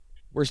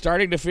We're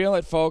starting to feel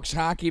it, folks.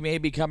 Hockey may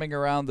be coming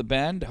around the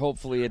bend.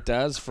 Hopefully it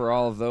does for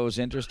all of those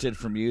interested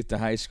from youth to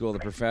high school to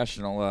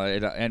professional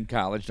and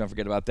college. Don't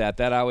forget about that.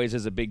 That always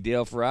is a big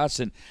deal for us.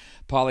 And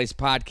Paulie's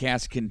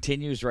podcast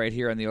continues right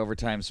here on the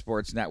Overtime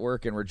Sports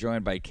Network. And we're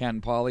joined by Ken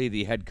Paulie,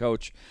 the head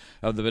coach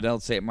of the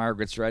Benilde St.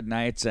 Margaret's Red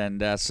Knights.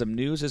 And some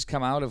news has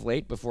come out of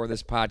late before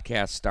this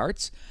podcast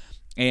starts.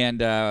 And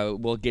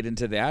we'll get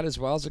into that as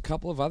well as a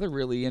couple of other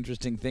really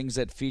interesting things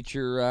that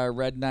feature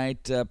Red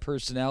Knight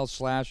personnel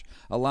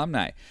 /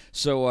 alumni.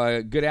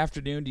 So good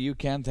afternoon to you,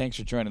 Ken. Thanks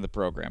for joining the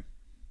program.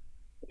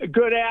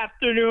 Good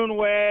afternoon,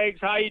 Wags.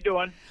 How you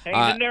doing?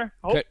 Hanging in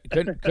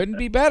there? Couldn't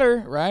be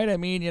better, right? I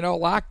mean,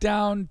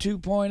 lockdown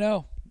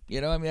 2.0.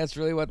 That's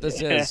really what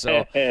this is.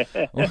 So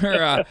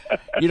we're,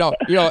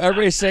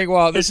 everybody's saying,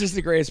 well, this is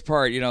the greatest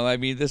part.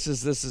 This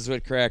is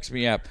what cracks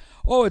me up.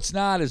 Oh, it's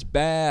not as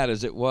bad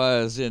as it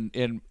was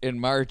in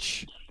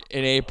March,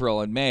 in April,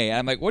 and May.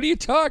 I'm like, what are you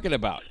talking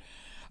about?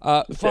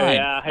 Fine.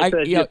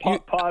 Yeah,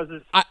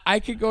 pauses.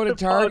 I could go to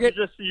Target.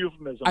 Just a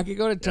euphemism. I could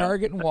go to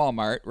Target and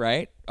Walmart,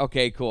 right?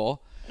 Okay,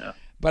 cool. Yeah.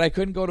 But I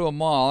couldn't go to a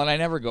mall, and I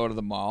never go to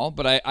the mall.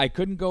 But I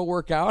couldn't go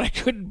work out. I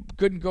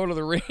couldn't go to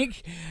the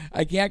rink.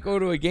 I can't go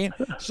to a game.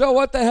 So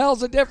what the hell's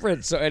the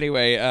difference? So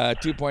anyway,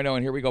 2.0,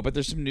 and here we go. But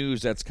there's some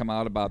news that's come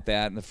out about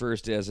that, and the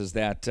first is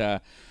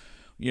that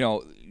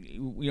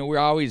we're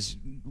always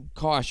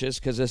cautious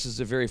because this is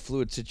a very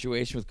fluid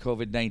situation with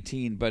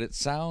COVID-19, but it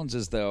sounds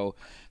as though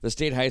the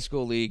State High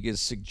School League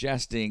is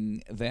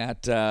suggesting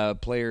that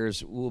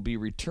players will be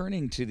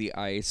returning to the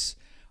ice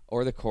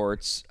or the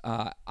courts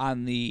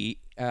on the,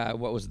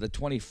 the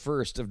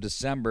 21st of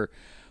December,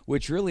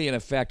 which really in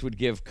effect would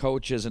give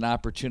coaches an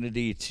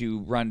opportunity to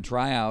run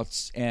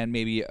tryouts and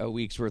maybe a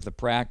week's worth of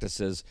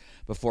practices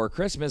before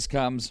Christmas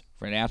comes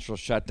for a natural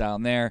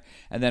shutdown there,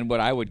 and then what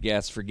I would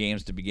guess for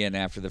games to begin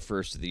after the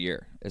first of the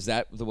year. Is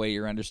that the way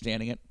you're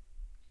understanding it?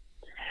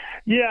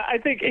 Yeah, I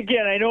think,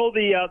 again, I know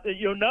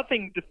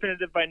nothing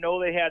definitive. I know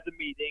they had the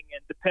meeting,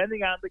 and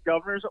depending on the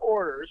governor's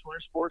orders,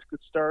 winter sports could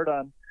start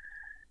on,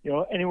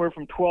 anywhere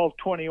from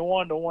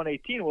 12/21 to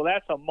 1/18. Well,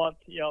 that's a month,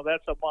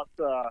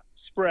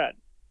 spread.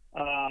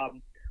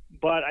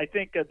 But I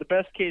think the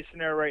best case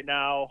scenario right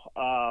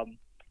now,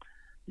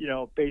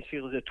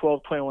 basically the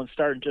 12/21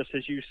 starting, just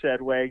as you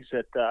said, Wags,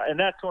 and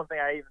that's one thing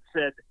I even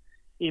said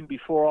even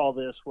before all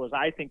this was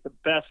I think the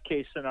best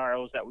case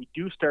scenario is that we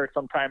do start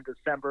sometime in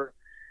December,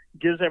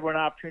 gives everyone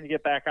an opportunity to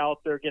get back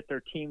out there, get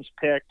their teams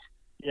picked,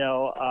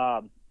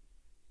 and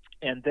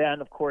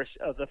then, of course,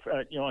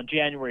 on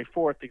January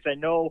 4th, because I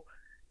know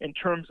in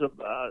terms of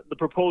the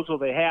proposal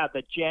they had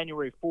that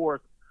January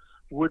 4th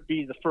would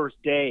be the first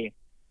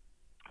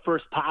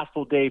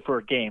possible day for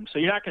a game. So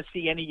you're not going to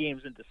see any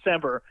games in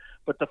December,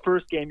 but the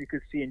first game you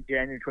could see in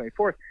January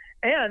 24th.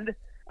 And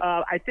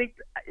I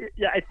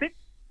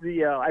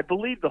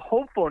believe the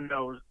hopeful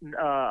news,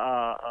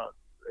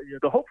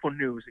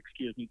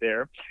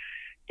 there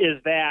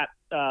is that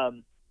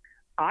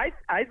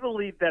I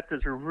believe that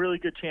there's a really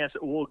good chance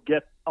that we'll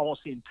get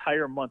almost the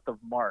entire month of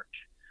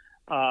March.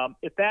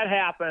 If that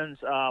happens,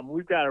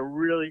 we've got a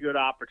really good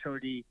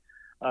opportunity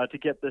to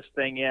get this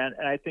thing in.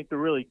 And I think the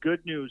really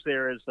good news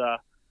there is the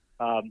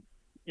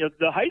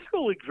high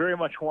school league very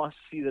much wants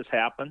to see this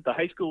happen. The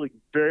high school league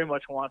very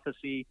much wants to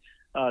see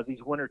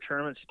these winter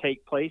tournaments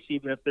take place,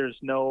 even if there's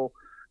no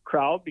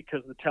crowd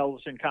because of the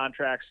television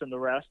contracts and the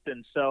rest.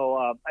 And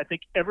so I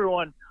think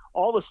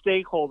all the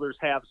stakeholders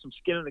have some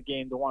skin in the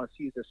game to want to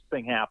see this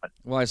thing happen.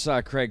 Well, I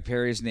saw Craig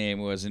Perry's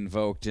name was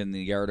invoked in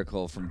the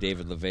article from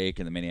David LeVake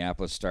in the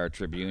Minneapolis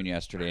Star-Tribune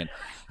yesterday. And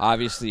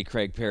obviously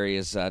Craig Perry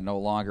is no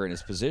longer in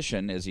his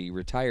position as he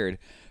retired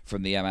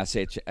from the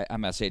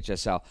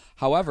MSHSL.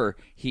 However,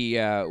 he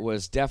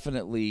was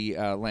definitely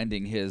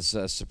lending his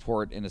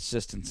support and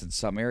assistance in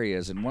some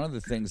areas. And one of the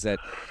things that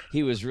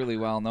he was really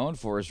well known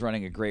for is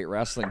running a great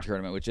wrestling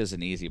tournament, which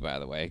isn't easy, by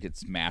the way.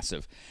 It's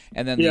massive.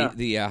 And then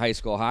the high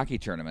school hockey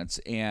tournaments.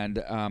 And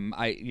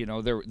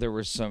there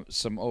were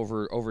some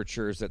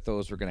overtures that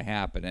those were going to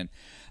happen. And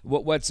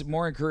what's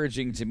more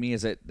encouraging to me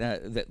is that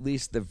at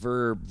least the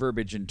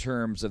verbiage in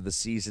terms of the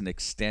season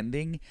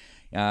extending.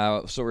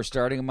 So we're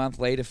starting a month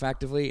late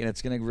effectively, and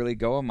it's going to really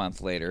go a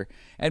month later.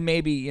 And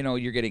maybe,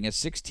 you're getting a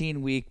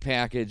 16-week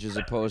package as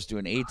opposed to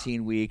an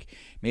 18-week.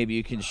 Maybe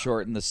you can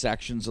shorten the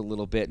sections a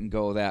little bit and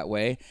go that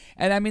way.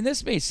 And,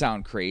 this may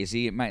sound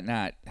crazy. It might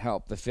not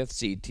help the fifth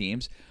seed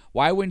teams.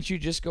 Why wouldn't you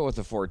just go with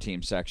a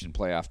 4-team section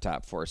playoff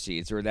top 4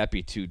 seeds, or would that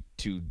be too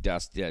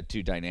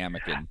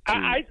dynamic and too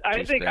I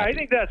think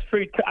that's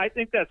I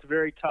think that's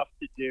very tough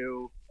to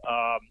do.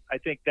 I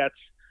think that's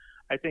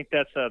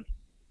a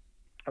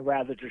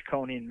rather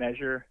draconian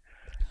measure.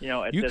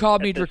 You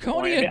called me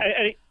draconian.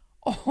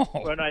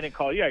 Well, no, I didn't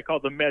call you. I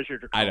called the measure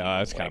draconian. I know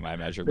that's kind of my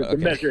measure. The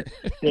measure,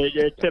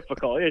 you're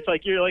typical. It's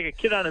like you're like a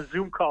kid on a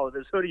Zoom call with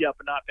his hoodie up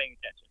and not paying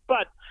attention.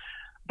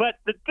 But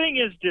the thing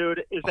is,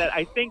 dude, is that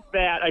I think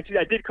that I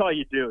did call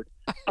you dude.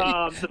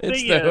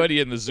 It's the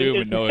hoodie and the Zoom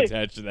and no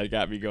attention that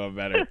got me going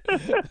better.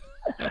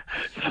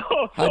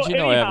 How'd you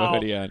know I have a anyhow,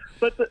 hoodie on?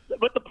 but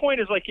the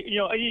point is, like,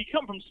 you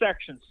come from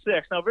Section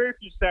 6. Now, very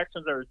few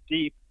sections are as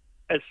deep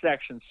as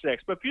Section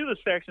 6, but a few of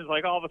the sections,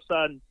 like, all of a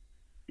sudden,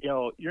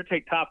 you're going to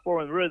take top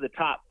 4, and really the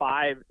top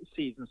 5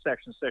 seeds in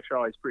Section 6 are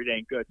always pretty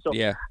dang good. So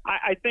Yeah.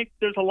 I think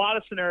there's a lot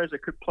of scenarios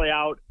that could play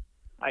out.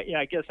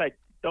 I guess I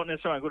don't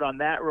necessarily go down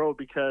that road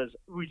because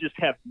we just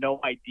have no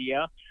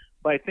idea.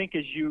 But I think,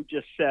 as you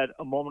just said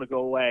a moment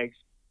ago, Wags,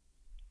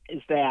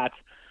 is that,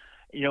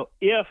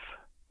 if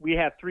we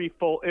have 3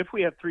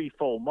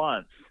 full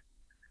months,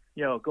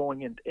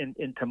 going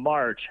into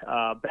March,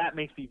 that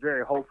makes me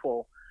very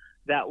hopeful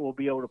that we'll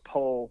be able to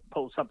pull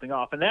something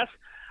off. And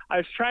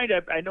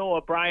I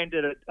know Brian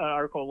did an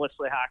article in Let's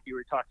Play Hockey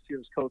where he talked to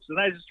his coaches, and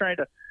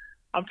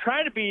I'm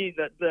trying to be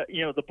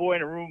the boy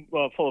in a room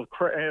full of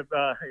crap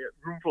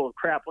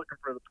looking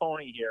for the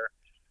pony here,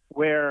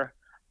 where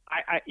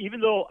I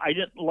even though I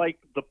didn't like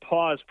the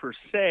pause per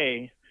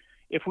se,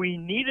 if we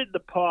needed the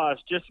pause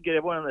just to get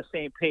everyone on the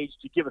same page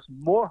to give us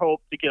more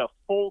hope to get a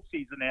full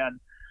season in,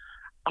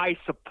 I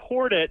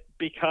support it,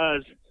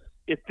 because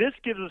if this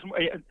gives us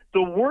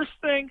the worst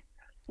thing,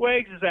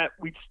 Wags, is that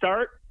we'd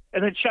start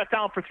and then shut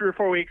down for 3 or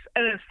 4 weeks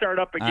and then start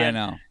up again.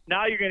 I know.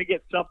 Now you're going to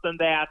get something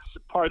that's,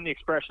 pardon the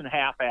expression,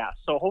 half-assed.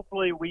 So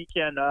hopefully we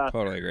can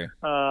Totally agree.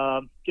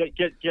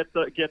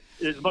 Get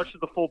as much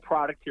of the full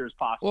product here as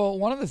possible. Well,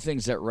 one of the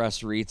things that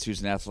Russ Reitz,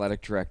 who's an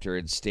athletic director,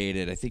 had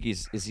stated, I think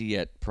is he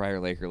at Prior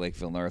Lake or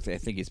Lakeville North? I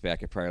think he's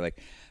back at Prior Lake.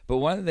 But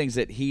one of the things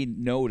that he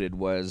noted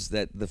was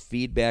that the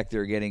feedback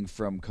they're getting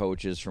from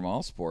coaches from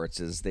all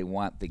sports is they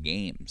want the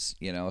games,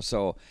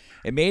 So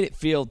it made it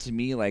feel to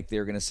me like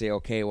they're going to say,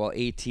 okay, well,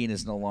 18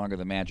 is no longer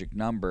the magic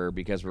number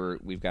because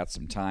we've got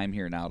some time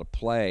here now to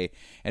play,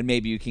 and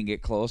maybe you can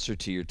get closer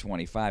to your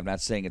 25.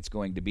 Not saying it's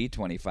going to be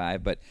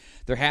 25, but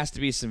there has to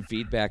be some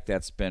feedback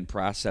that's been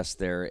processed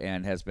there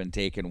and has been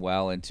taken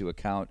well into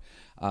account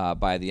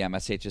by the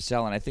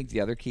MSHSL. And I think the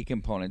other key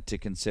component to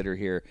consider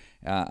here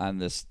on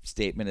this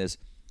statement is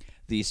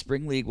the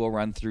Spring League will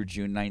run through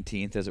June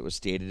 19th, as it was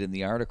stated in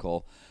the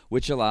article,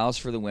 which allows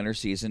for the winter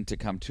season to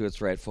come to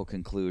its rightful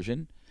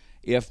conclusion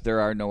if there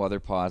are no other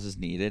pauses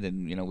needed,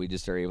 and we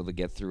just are able to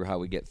get through how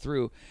we get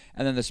through.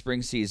 And then the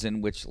spring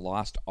season, which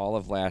lost all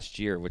of last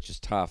year, which is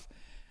tough,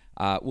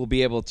 will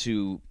be able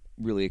to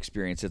really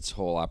experience its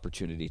whole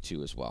opportunity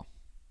too as well.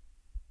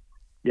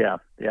 Yeah.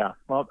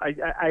 Well,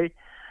 I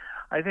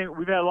think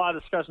we've had a lot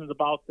of discussions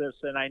about this,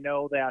 and I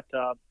know that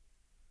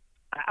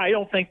I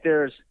don't think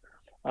there's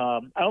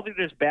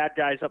bad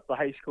guys up the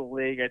high school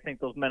league. I think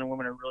those men and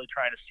women are really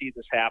trying to see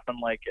this happen,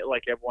 like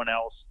everyone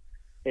else.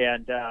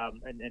 And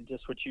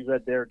just what you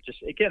read there,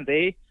 just again,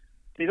 they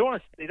don't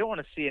want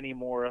to see any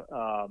more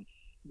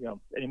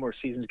any more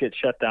seasons get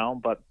shut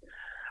down. But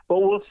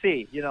we'll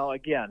see.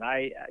 Again,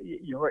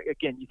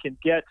 you can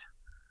get.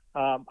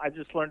 I've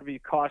just learned to be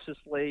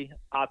cautiously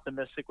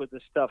optimistic with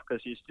this stuff,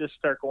 because you just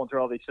start going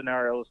through all these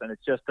scenarios, and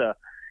it's just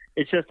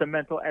a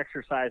mental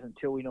exercise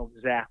until we know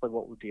exactly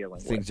what we're dealing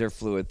with. Things are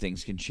fluid.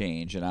 Things can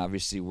change, and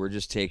obviously we're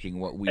just taking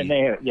what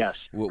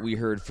we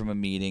heard from a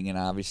meeting, and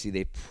obviously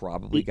they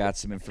probably got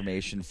some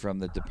information from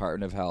the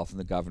Department of Health and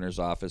the governor's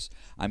office,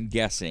 I'm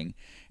guessing,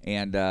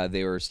 and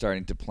they were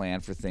starting to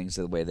plan for things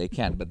the way they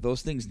can. But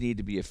those things need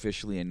to be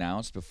officially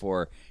announced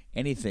before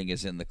anything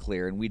is in the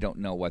clear, and we don't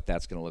know what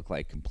that's going to look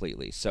like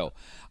completely. So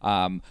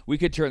we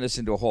could turn this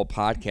into a whole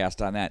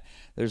podcast on that.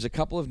 There's a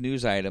couple of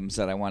news items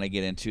that I want to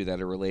get into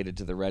that are related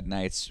to the Red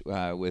Knights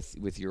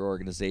with your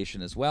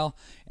organization as well,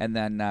 and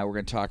then we're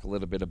going to talk a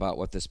little bit about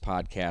what this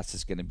podcast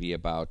is going to be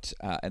about,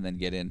 and then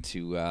get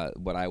into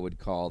what I would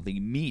call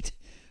the meat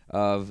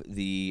of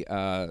the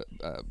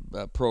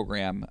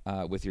program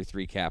with your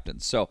 3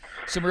 captains. So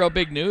some real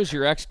big news.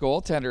 Your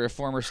ex-goaltender, a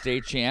former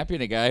state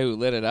champion, a guy who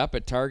lit it up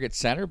at Target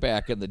Center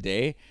back in the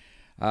day,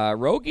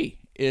 Rogie,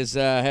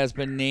 has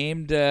been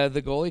named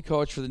the goalie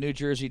coach for the New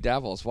Jersey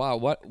Devils. Wow,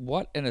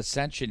 what an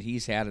ascension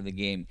he's had in the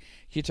game.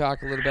 Can you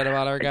talk a little bit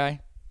about our guy?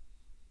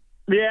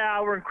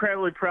 Yeah, we're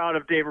incredibly proud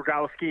of Dave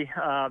Rogowski.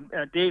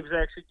 Dave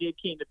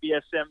came to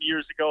BSM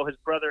years ago. His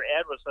brother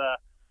Ed was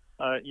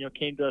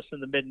came to us in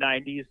the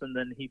mid-'90s, and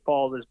then he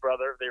followed his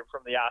brother. They were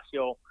from the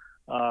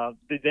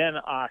then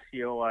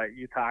Osseo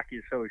Youth Hockey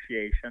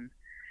Association.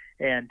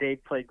 And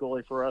Dave played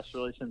goalie for us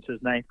really since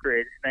his ninth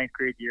grade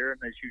year,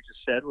 and as you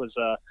just said, was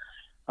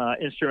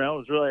instrumental. It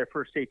was really our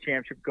first state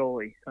championship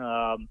goalie,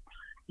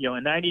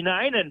 in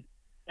 '99,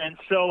 and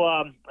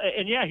so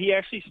he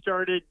actually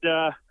started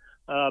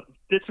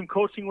did some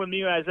coaching with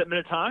me. I was at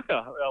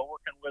Minnetonka,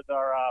 working with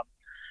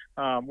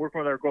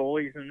our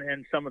goalies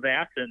and some of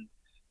that,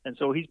 and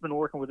so he's been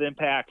working with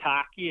Impact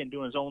Hockey and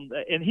doing his own,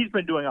 and he's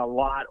been doing a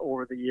lot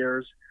over the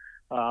years.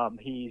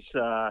 He's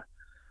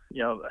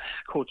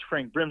coached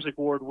Frank Brimsick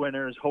Award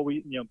winners,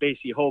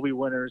 Basie Hobie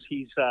winners.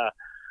 He's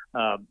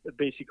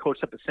basically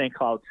coached up at St.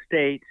 Cloud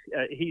State.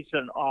 He's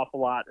done an awful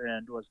lot,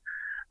 and was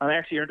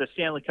actually earned a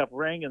Stanley Cup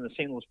ring in the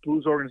St. Louis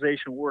Blues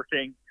organization,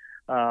 working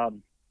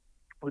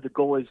with the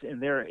goalies in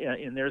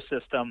their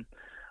system.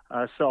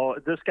 So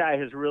this guy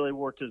has really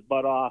worked his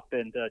butt off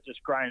and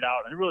just grinded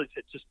out, and really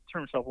just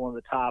turned himself one of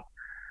the top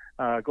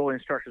goalie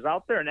instructors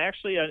out there, and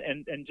actually,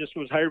 and just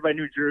was hired by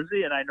New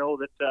Jersey. And I know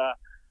that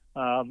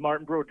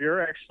Martin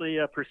Brodeur actually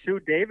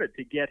pursued David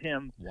to get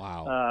him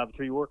to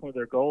be working with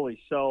their goalie.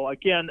 So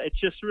again, it's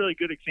just a really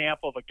good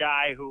example of a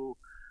guy who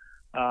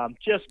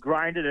just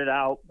grinded it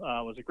out.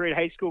 Was a great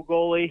high school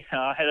goalie.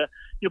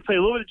 Played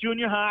a little bit of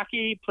junior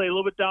hockey, played a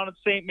little bit down at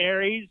St.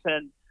 Mary's,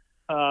 and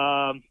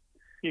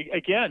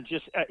again,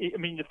 just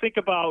you think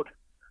about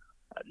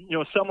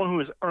someone who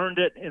has earned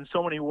it in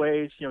so many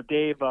ways.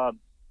 Dave.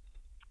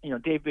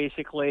 Dave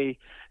basically,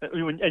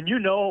 and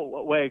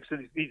Wags,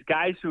 these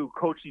guys who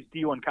coach these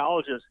D1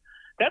 colleges,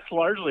 that's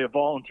largely a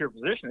volunteer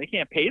position. They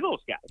can't pay those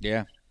guys.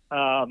 Yeah.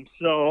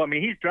 So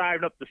he's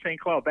driving up to St.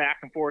 Cloud back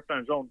and forth on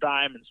his own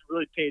dime, and has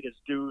really paid his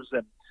dues.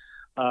 And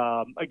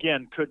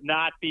again, could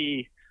not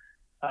be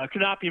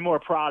more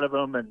proud of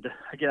him. And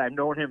again, I've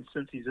known him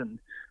since he's in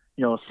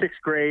sixth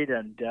grade,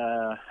 and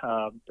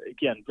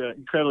again,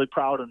 incredibly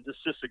proud. And this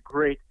is just a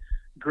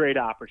great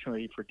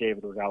opportunity for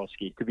David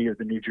Rogowski to be with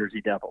the New Jersey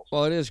Devils.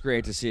 Well, it is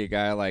great to see a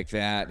guy like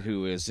that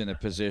who is in a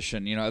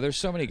position. There's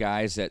so many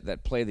guys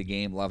that play the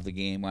game, love the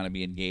game, want to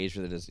be engaged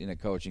with it as in a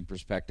coaching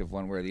perspective,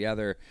 one way or the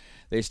other.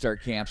 They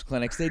start camps,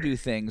 clinics, they do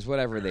things,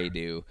 whatever they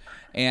do,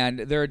 and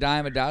they're a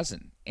dime a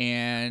dozen.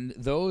 And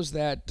those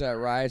that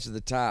rise to the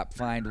top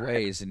find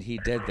ways, and he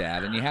did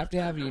that. And you have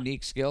to have a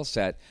unique skill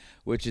set,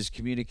 which is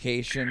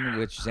communication,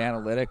 which is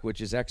analytic,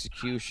 which is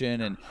execution,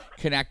 and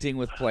connecting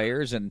with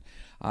players. And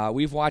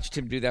we've watched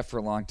him do that for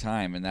a long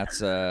time, and that's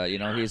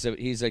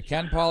he's a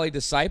Ken Pauley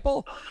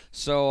disciple.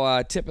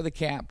 So tip of the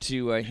cap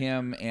to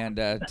him, and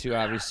to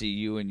obviously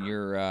you and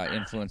your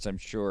influence, I'm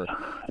sure,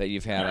 that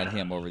you've had on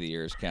him over the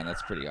years, Ken.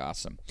 That's pretty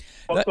awesome.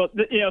 Well,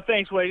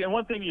 thanks, Wade. And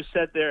one thing you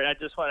said there, and I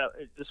just want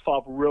to just follow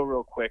up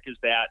real quick, is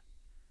that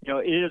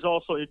it is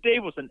also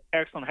Dave was an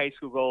excellent high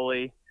school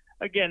goalie.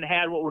 Again,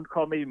 had what we'd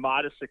call maybe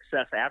modest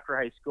success after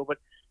high school, but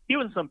he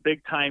was some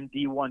big time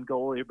D1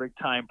 goalie, big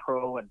time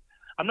pro. And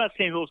I'm not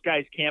saying those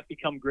guys can't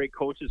become great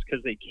coaches,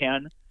 because they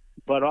can,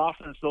 but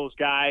often it's those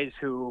guys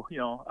who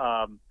who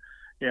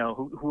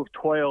have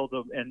toiled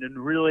and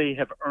really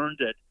have earned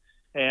it,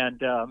 and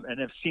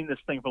have seen this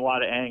thing from a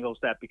lot of angles,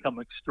 that become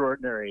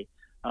extraordinary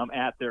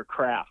at their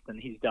craft,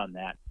 and he's done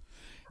that.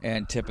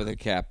 And tip of the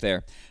cap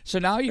there. So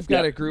now you've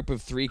got a group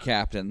of 3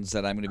 captains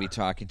that I'm going to be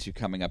talking to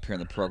coming up here in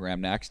the program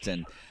next,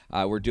 and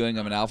we're doing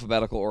them in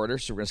alphabetical order.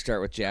 So we're going to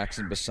start with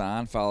Jackson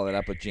Bassan, follow that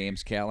up with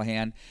James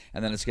Callahan,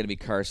 and then it's going to be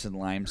Carson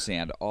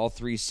Limesand. All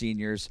 3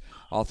 seniors,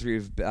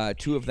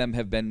 two of them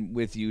have been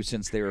with you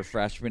since they were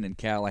freshmen, in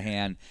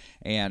Callahan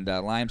and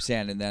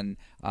Limesand, and then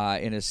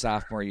in his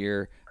sophomore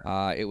year,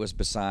 it was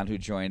Bassan who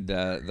joined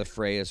the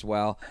fray as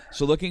well.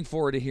 So looking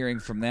forward to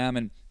hearing from them.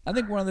 And I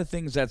think one of the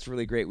things that's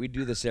really great, we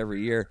do this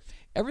every year,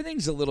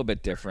 everything's a little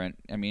bit different.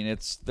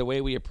 It's the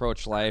way we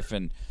approach life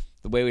and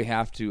the way we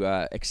have to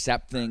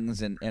accept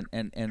things and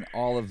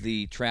all of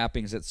the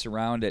trappings that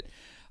surround it.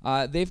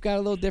 They've got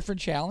a little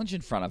different challenge in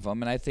front of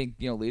them, and I think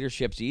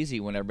leadership's easy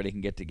when everybody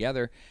can get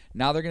together.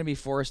 Now they're going to be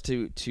forced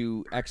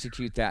to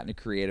execute that in a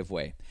creative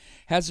way.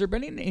 Has there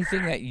been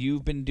anything that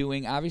you've been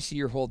doing? Obviously,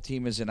 your whole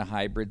team is in a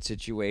hybrid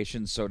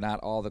situation, so not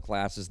all the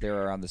classes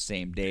there are on the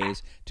same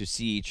days to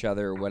see each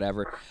other or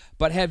whatever.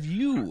 But have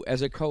you,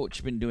 as a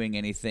coach, been doing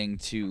anything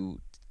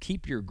to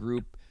keep your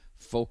group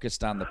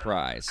focused on the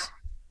prize?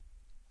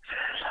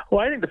 Well,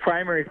 I think the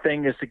primary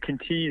thing is to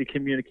continue to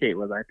communicate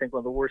with them. I think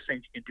one of the worst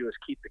things you can do is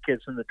keep the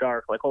kids in the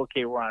dark, like,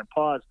 okay, we're on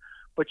pause,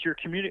 but your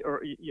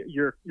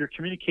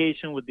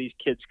communication with these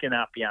kids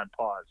cannot be on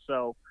pause.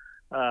 So,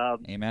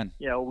 amen.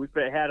 We've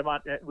had them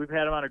on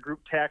a group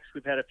text.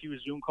 We've had a few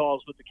Zoom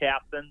calls with the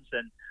captains,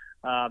 and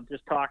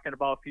just talking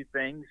about a few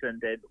things.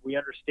 And we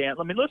understand.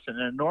 I mean, listen,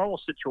 in a normal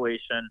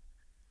situation,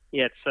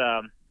 it's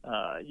not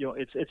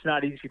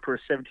easy for a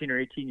 17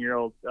 or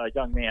 18-year-old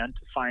young man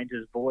to find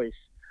his voice.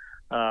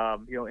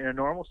 In a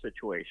normal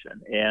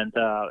situation, and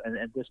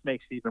this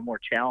makes it even more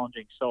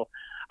challenging. So,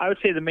 I would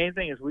say the main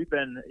thing is we've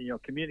been,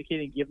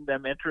 communicating, giving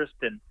them interest,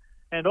 and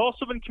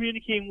also been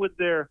communicating with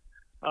their,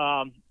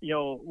 with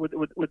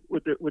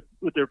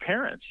their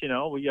parents.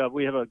 We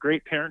have a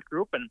great parent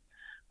group, and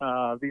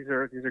these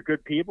are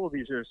good people.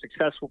 These are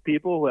successful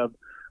people who have,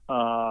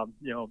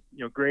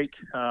 great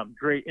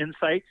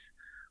insights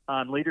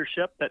on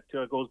leadership that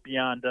goes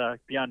beyond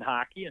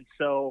hockey, and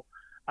so.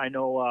 I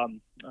know,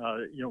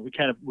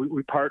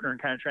 we partner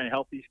and kind of trying to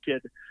help these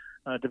kids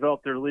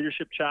develop their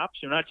leadership chops.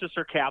 Not just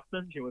our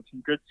captains, with some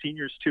good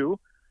seniors too.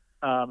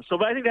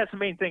 But I think that's the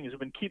main thing is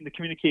we've been keeping the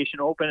communication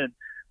open and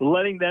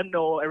letting them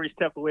know every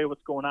step of the way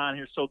what's going on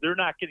here, so they're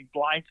not getting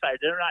blindsided.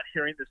 They're not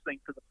hearing this thing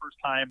for the first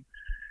time,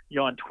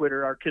 on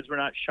Twitter. Our kids were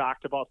not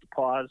shocked about the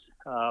pause.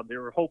 They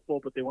were hopeful,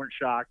 but they weren't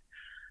shocked.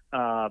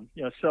 And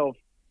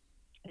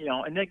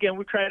again,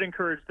 we try to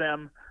encourage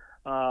them.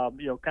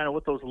 Kind of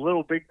with those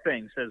little big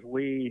things as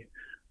we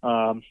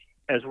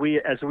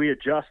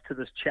adjust to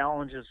this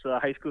challenge as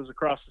high schools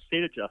across the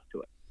state adjust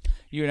to it.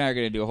 You and I are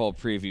going to do a whole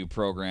preview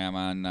program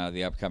on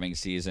the upcoming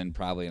season,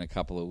 probably in a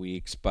couple of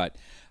weeks. But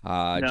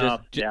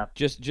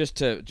just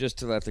to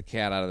let the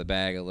cat out of the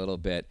bag a little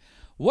bit,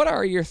 What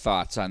are your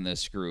thoughts on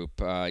this group?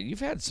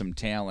 You've had some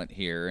talent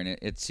here, and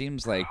it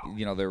seems like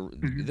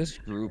this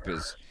group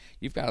is.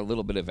 You've got a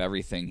little bit of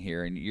everything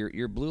here, and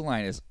your blue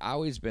line has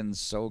always been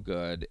so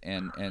good,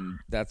 and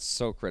that's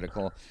so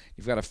critical.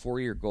 You've got a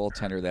 4-year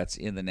goaltender that's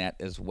in the net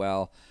as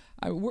well.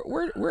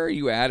 Where are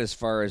you at as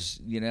far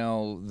as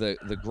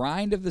the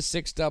grind of the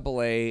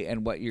 6AA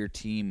and what your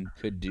team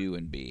could do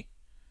and be?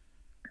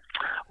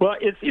 Well,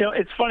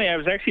 it's funny. I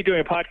was actually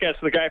doing a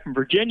podcast with a guy from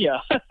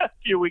Virginia a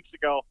few weeks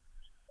ago,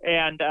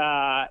 and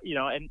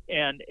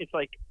and it's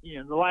like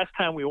the last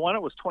time we won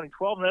it was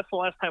 2012, and that's the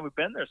last time we've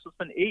been there. So it's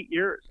been 8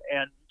 years,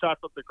 and you talk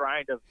about the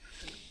grind of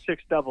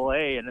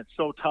 6AA, and it's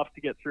so tough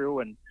to get through,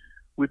 and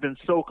we've been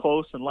so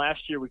close. And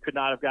last year we could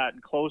not have gotten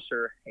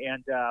closer,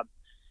 and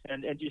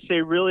you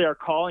say really our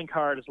calling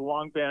card has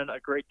long been a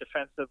great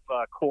defensive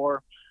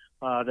core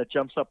that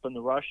jumps up in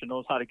the rush and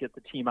knows how to get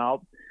the team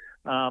out.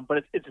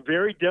 But it's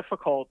very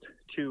difficult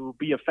to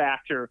be a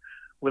factor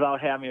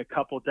without having a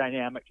couple of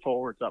dynamic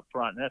forwards up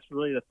front. And that's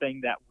really the thing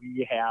that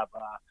we have,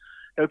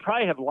 that we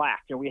probably have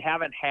lacked. We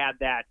haven't had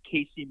that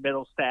Casey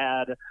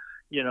Middlestad,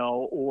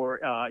 or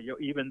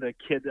even the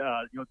kid,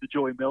 the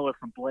Joey Miller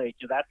from Blake.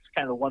 That's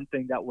kind of one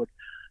thing that would,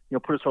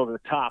 put us over the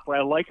top. What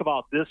I like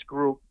about this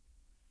group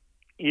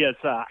is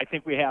I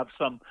think we have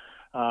some,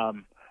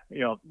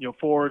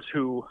 forwards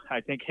who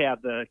I think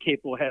have the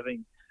capable of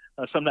having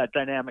some of that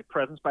dynamic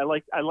presence. But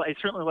I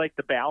certainly like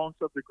the balance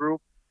of the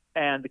group.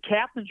 And the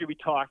captains you'll be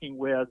talking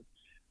with,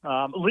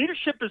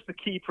 leadership is the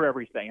key for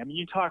everything. I mean,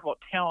 you talk about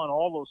talent,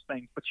 all those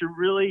things, but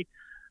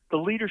the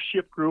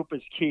leadership group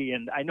is key.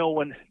 And I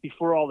know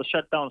before all the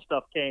shutdown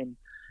stuff came,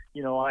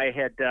 I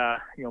had,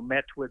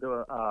 met with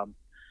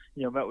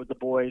the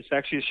boys.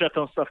 Actually, the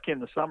shutdown stuff came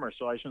in the summer,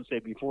 so I shouldn't say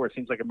before. It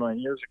seems like a million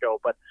years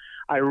ago. But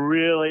I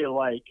really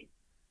like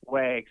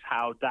Wags,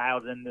 how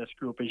dialed in this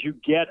group is. You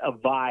get a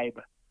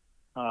vibe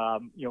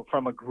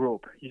from a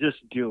group. You just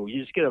do.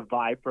 You just get a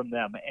vibe from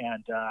them,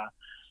 and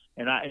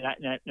I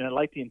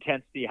like the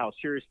intensity, how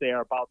serious they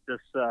are about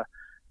this,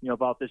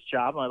 about this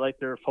job. And I like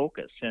their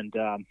focus. And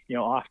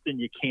often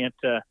you can't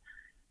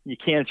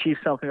achieve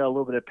something without a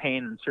little bit of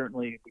pain. And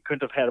certainly we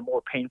couldn't have had a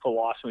more painful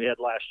loss than we had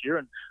last year.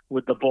 And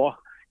with the ball,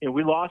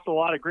 we lost a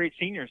lot of great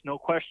seniors, no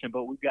question.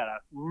 But we've got a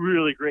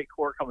really great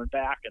core coming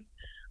back, and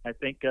I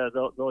think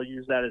they'll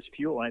use that as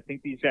fuel, and I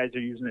think these guys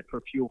are using it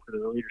for fuel for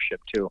their leadership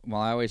too.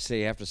 Well, I always say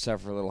you have to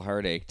suffer a little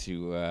heartache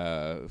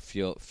to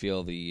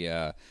feel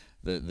the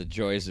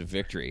joys of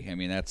victory. I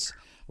mean, that's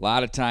a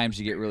lot of times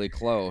you get really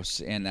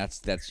close, and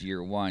that's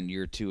year one.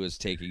 Year two is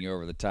taking you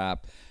over the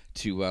top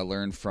to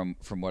learn from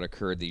what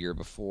occurred the year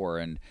before,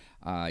 and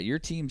your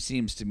team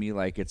seems to me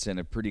like it's in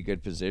a pretty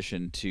good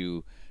position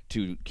to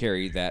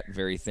carry that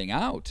very thing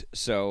out.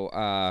 So,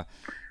 I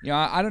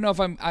don't know if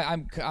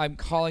I'm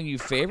calling you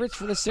favorites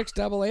for the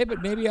 6AA,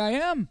 but maybe I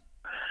am.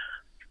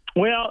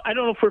 Well, I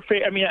don't know if we're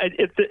I mean,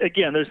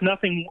 again, there's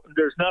nothing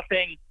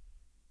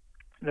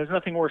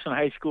worse in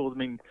high school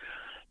than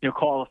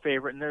call a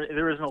favorite, and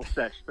there is no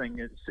such thing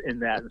in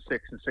that in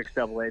 6 and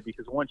 6AA,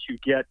 because once you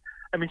get,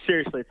 I mean,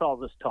 seriously, it's all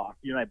this talk.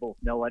 You and I both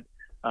know it.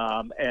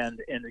 And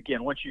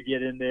again, once you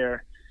get in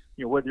there,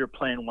 whether you're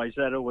playing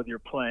Wayzata, whether you're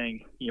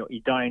playing,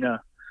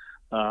 Edina,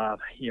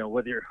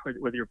 whether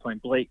you're playing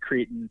Blake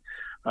Cretin,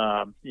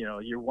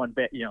 you're one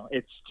bet,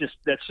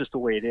 that's just the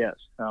way it is.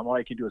 All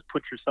you can do is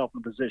put yourself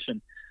in a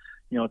position,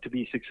 to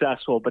be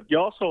successful. But you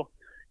also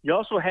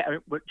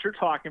have what you're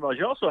talking about.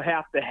 You also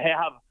have to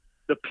have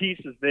the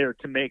pieces there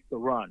to make the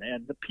run,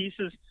 and the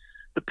pieces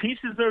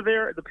are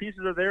there. The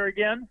pieces are there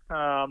again.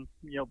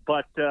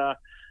 But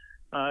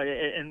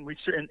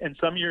and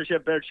some years you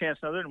have a better chance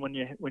than others. And when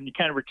you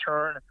kind of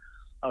return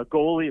a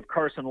goalie of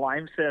Carson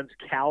Limesad's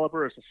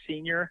caliber as a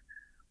senior,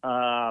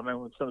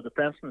 and with some of the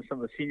defensemen,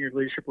 some of the senior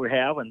leadership we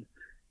have, and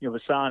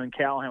Vassan and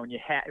Callahan, when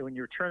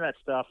you return that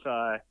stuff,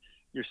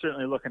 you're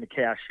certainly looking to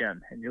cash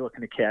in, and you're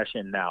looking to cash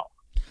in now.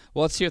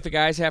 Well, let's see what the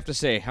guys have to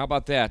say. How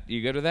about that?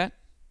 You good with that?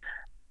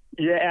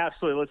 Yeah,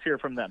 absolutely. Let's hear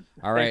from them.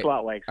 All right. Thanks a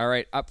lot, Wags. All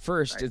right. Up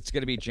first, It's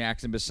going to be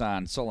Jackson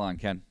Bassan. So long,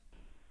 Ken.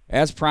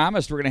 As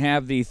promised, we're going to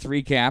have the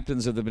three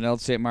captains of the Benilde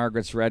St.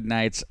 Margaret's Red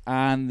Knights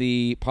on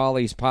the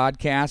Paulie's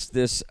podcast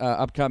this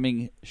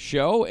upcoming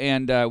show,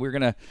 and we're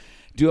going to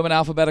do them in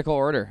alphabetical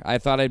order. I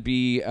thought I'd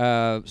be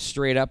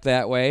straight up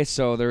that way,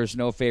 so there's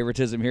no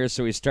favoritism here.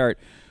 So we start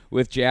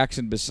with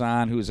Jackson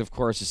Bassan, who's, of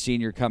course, a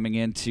senior coming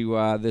into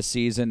this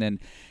season, and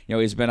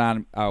he's been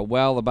on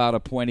about a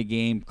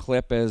point-a-game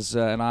clip as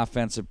an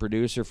offensive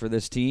producer for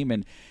this team,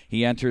 and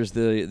he enters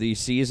the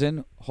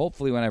season,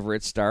 hopefully whenever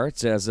it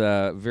starts, as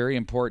a very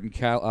important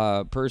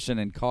person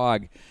and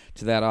cog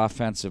to that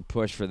offensive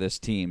push for this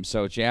team.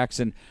 So,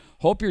 Jackson,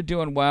 hope you're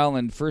doing well,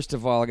 and first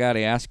of all, I got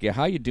to ask you,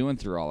 how you doing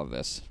through all of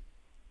this?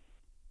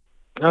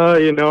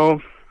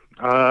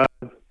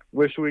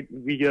 Wish we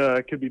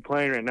could be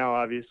playing right now,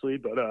 obviously,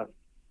 but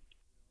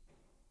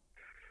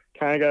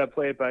kind of got to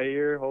play it by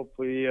ear.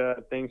 Hopefully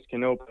things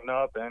can open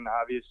up, and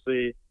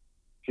obviously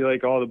feel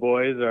like all the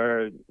boys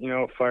are,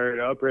 fired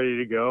up, ready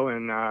to go,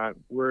 and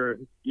we're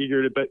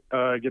eager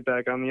to get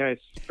back on the ice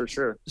for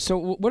sure. So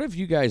what have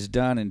you guys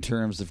done in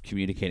terms of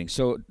communicating?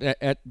 So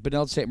at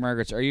Benilde St.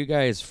 Margaret's, are you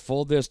guys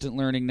full distant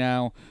learning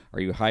now? Are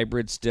you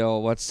hybrid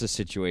still? What's the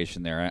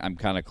situation there? I'm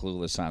kind of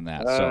clueless on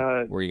that.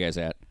 So where are you guys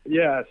at?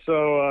 Yeah,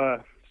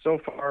 so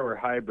far we're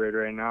hybrid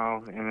right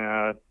now,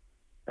 and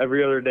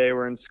every other day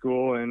we're in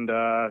school, and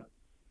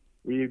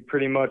we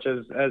pretty much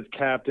as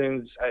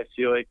captains, I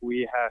feel like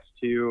we have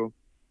to,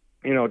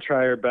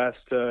 try our best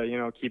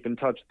to, keep in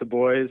touch with the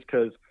boys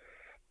because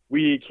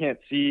we can't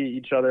see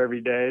each other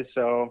every day.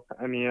 So,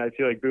 I mean, I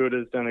feel like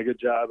Buddha's done a good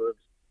job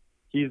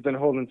he's been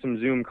holding some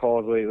Zoom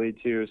calls lately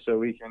too, so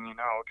we can,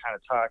 kind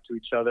of talk to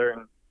each other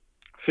and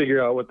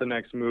figure out what the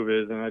next move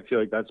is. And I feel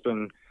like it's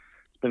been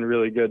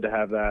really good to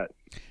have that.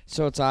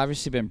 So it's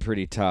obviously been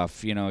pretty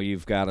tough.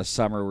 You've got a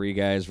summer where you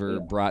guys were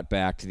brought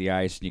back to the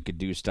ice and you could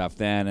do stuff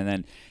then, and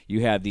then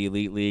you had the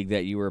Elite League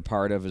that you were a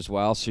part of as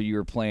well, so you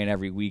were playing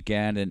every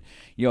weekend and,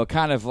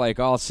 kind of like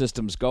all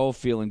systems go,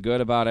 feeling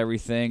good about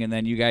everything, and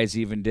then you guys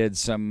even did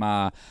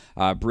some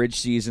bridge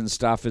season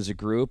stuff as a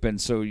group, and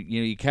so,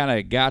 you kind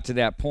of got to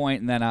that point,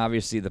 and then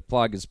obviously the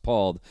plug is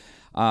pulled.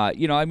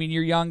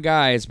 You're young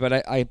guys,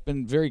 but I've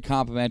been very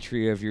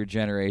complimentary of your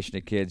generation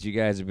of kids. You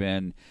guys have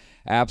been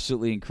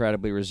absolutely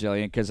incredibly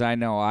resilient, because I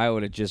know I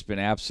would have just been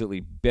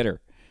absolutely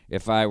bitter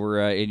if I were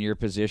in your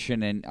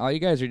position, and all you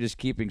guys are just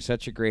keeping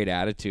such a great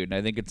attitude, and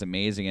I think it's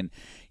amazing. And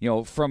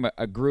from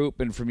a group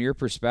and from your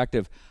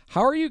perspective,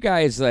 how are you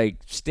guys like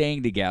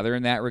staying together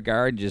in that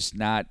regard and just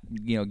not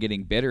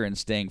getting bitter and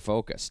staying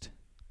focused?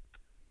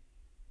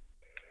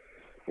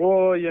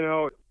 Well,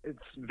 it's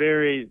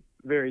very,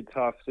 very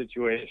tough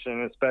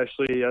situation,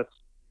 especially us.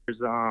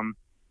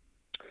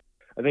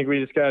 I think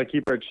we just got to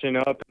keep our chin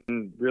up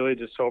and really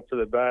just hope for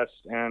the best.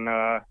 And,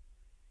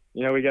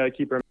 we got to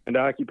keep our mind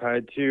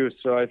occupied too.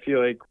 So I feel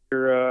like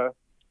a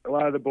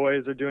lot of the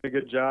boys are doing a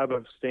good job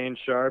of staying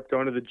sharp,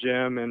 going to the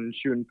gym and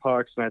shooting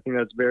pucks. And I think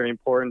that's very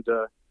important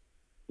to,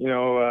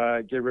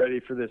 get ready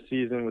for this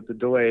season with the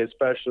delay,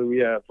 especially we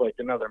have like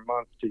another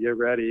month to get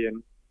ready.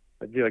 And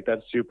I feel like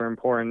that's super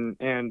important.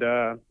 And,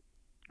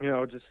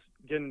 just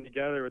getting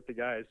together with the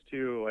guys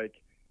too, like,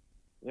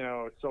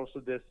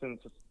 social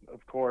distance,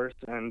 of course,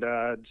 and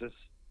just,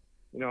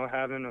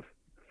 having a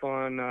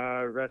fun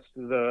rest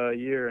of the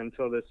year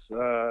until this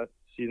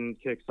season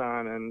kicks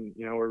on, and,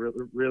 we're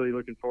really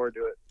looking forward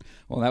to it.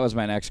 Well, that was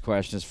my next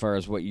question as far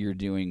as what you're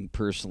doing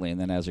personally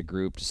and then as a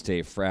group to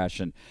stay fresh.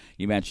 And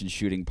you mentioned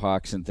shooting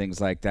pucks and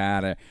things like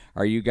that.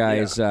 Are you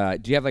guys, do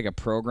you have like a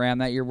program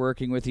that you're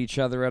working with each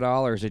other at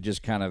all, or is it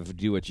just kind of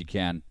do what you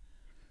can?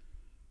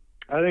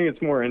 I think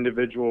it's more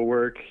individual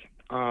work.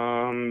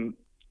 I've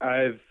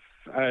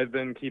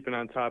been keeping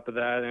on top of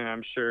that, and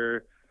I'm sure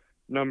a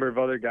number of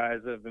other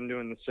guys have been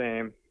doing the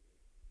same.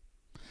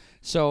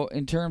 So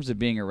in terms of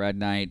being a Red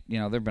Knight,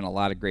 there have been a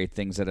lot of great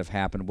things that have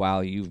happened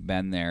while you've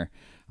been there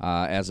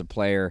as a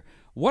player.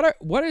 What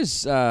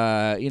is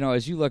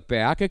as you look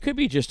back, it could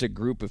be just a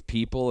group of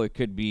people, it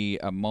could be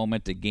a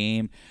moment, a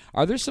game.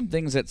 Are there some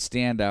things that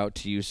stand out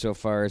to you so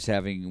far as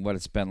having what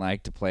it's been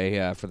like to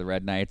play for the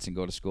Red Knights and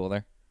go to school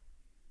there?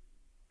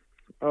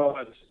 Oh,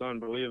 it's just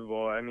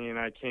unbelievable. I mean,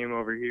 I came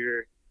over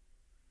here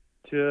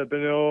to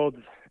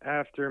Benilde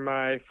after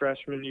my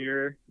freshman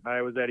year.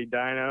 I was at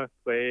Edina,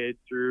 played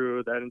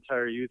through that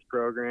entire youth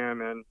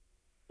program, and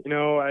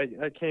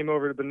I came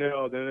over to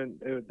Benilde, and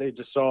they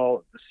just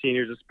saw the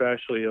seniors,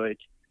 especially like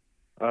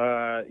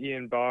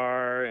Ian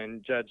Barr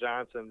and Jed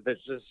Johnson,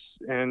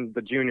 and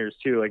the juniors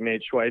too, like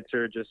Nate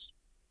Schweitzer, just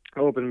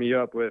opened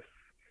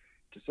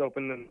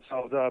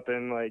themselves up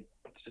and like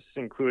just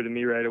included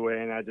me right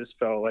away, and I just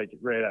felt like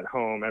right at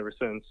home ever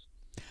since.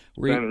 It's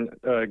been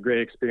a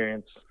great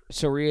experience.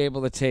 So were you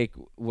able to take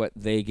what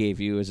they gave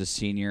you as a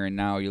senior, and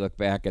now you look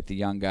back at the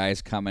young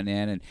guys coming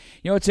in? And,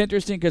 it's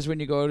interesting because when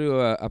you go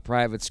to a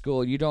private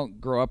school, you don't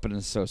grow up in an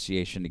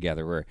association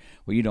together where,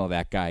 well, you know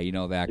that guy,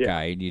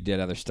 guy, and you did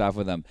other stuff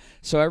with them.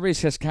 So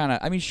everybody's just kind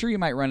of, sure, you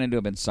might run into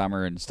them in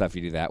summer and stuff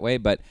you do that way,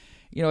 but,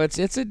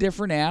 it's a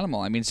different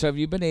animal. So have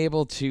you been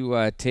able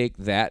to take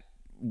that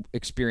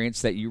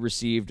experience that you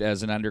received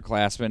as an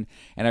underclassman,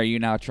 and are you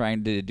now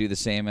trying to do the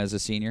same as a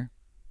senior?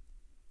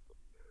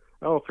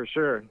 Oh, for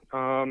sure.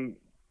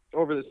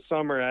 Over the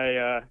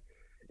summer,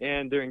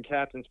 and during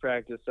captain's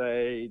practice,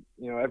 every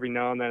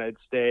now and then I'd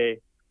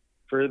stay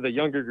for the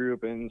younger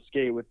group and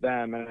skate with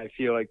them. And I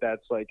feel like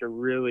that's like a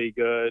really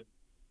good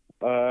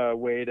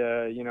way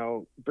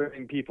to,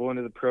 bring people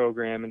into the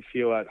program and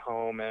feel at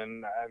home.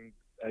 And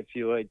I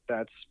feel like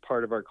that's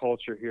part of our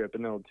culture here at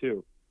Benilde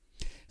too.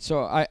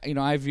 So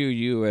I view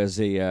you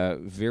as a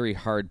very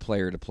hard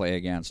player to play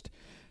against.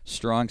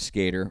 Strong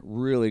skater,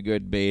 really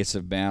good base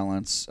of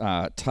balance,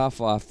 tough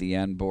off the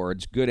end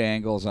boards, good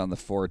angles on the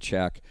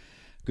forecheck,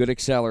 good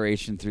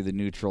acceleration through the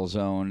neutral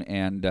zone,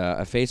 and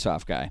a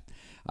face-off guy.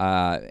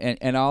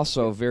 And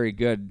also very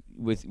good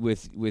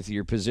with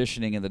your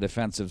positioning in the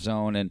defensive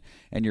zone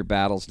and your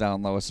battles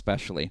down low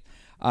especially.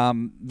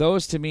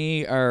 Those to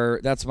me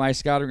that's my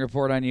scouting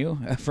report on you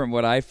from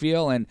what I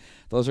feel, and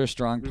those are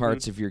strong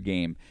parts of your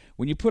game.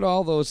 When you put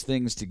all those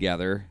things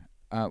together,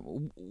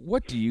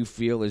 what do you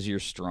feel is your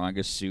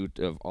strongest suit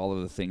of all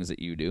of the things that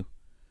you do?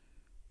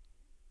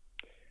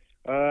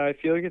 I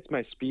feel like it's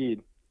my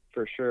speed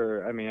for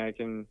sure. I mean, I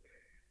can,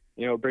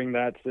 bring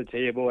that to the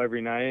table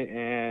every night,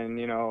 and,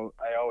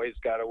 I always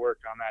got to work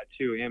on that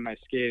too. And my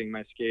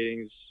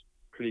skating's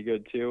pretty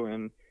good too.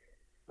 And,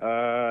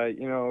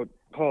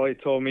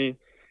 Paulie told me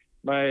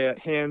my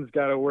hands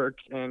got to work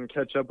and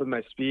catch up with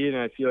my speed.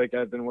 And I feel like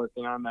I've been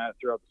working on that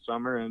throughout the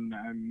summer, and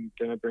I'm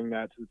going to bring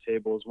that to the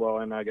table as well.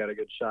 And I got a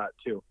good shot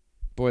too.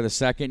 Boy, the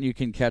second you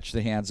can catch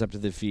the hands up to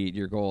the feet,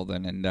 you're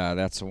golden, and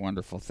that's a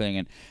wonderful thing.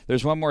 And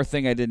there's one more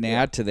thing I didn't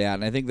add to that,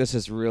 and I think this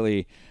is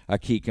really a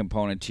key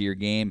component to your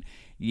game.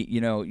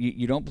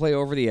 You don't play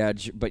over the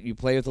edge, but you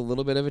play with a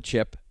little bit of a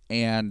chip,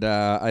 and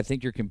I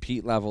think your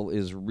compete level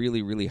is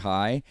really, really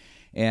high.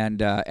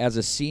 And as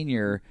a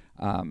senior,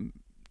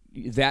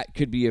 that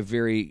could be a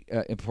very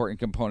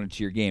important component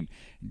to your game.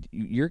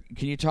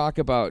 Can you talk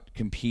about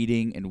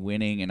competing and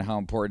winning and how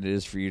important it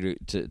is for you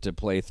to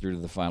play through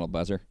to the final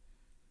buzzer?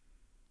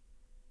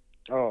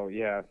 Oh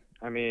yeah.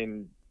 I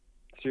mean,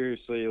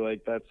 seriously,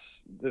 like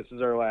this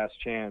is our last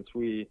chance.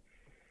 We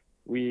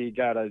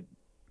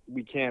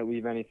can't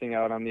leave anything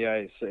out on the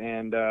ice.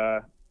 And,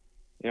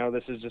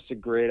 this is just a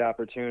great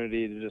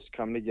opportunity to just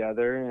come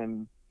together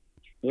and,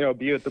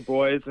 be with the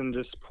boys and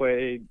just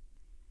play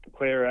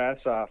our ass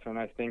off. And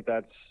I think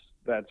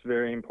that's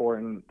very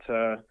important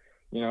to,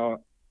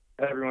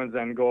 everyone's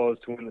end goal is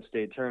to win the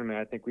state tournament.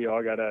 I think we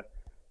all got to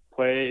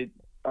play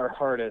our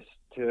hardest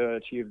to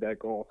achieve that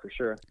goal for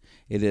sure.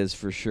 It is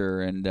for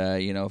sure. And,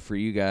 for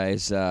you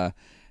guys,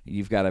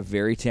 you've got a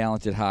very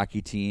talented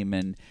hockey team.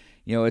 And,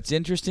 it's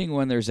interesting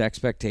when there's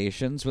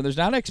expectations. When there's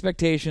not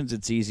expectations,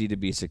 it's easy to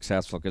be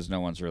successful because no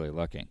one's really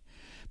looking.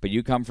 But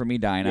you come from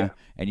Edina,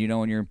 and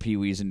when you're in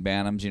Pee-wees and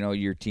Bantams,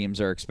 your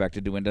teams are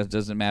expected to win. It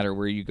doesn't matter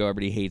where you go,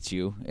 everybody hates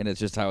you, and it's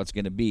just how it's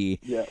going to be.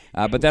 Yeah.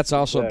 But that's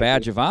also a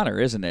badge of honor,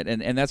 isn't it?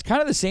 And that's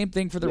kind of the same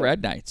thing for the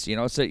Red Knights.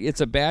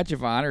 It's a badge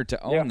of honor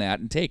to own that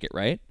and take it,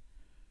 right?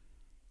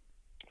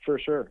 For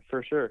sure.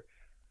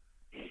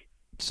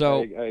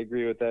 So I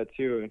agree with that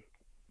too.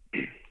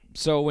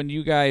 So when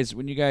you guys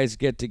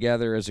get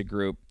together as a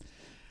group,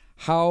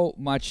 how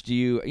much do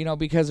you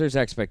because there's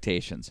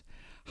expectations,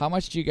 how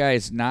much do you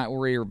guys not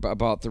worry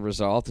about the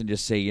result and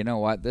just say, you know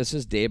what, this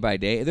is day by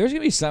day? There's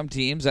going to be some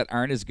teams that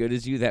aren't as good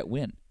as you that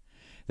win.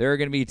 There are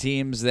going to be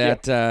teams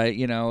that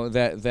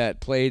that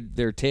played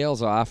their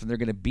tails off and they're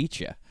going to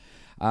beat you.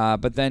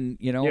 But then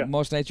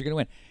most nights you're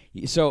going to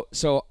win.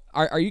 So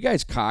are you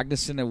guys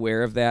cognizant,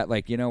 aware of that?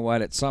 Like,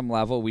 at some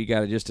level we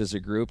got to just as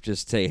a group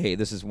just say, hey,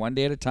 this is one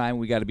day at a time.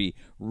 We got to be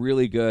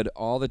really good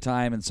all the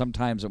time, and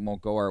sometimes it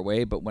won't go our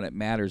way, but when it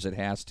matters, it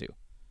has to.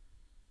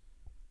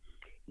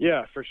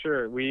 Yeah, for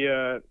sure. We,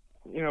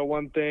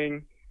 one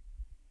thing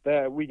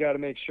that we got to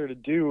make sure to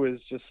do is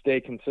just stay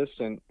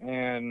consistent,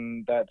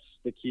 and that's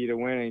the key to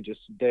winning.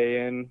 Just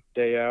day in,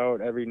 day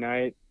out, every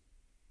night,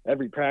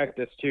 every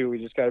practice too. We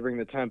just got to bring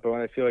the tempo,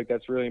 and I feel like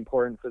that's really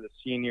important for the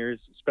seniors,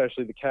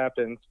 especially the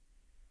captains,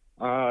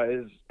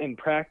 is in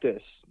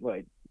practice,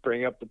 like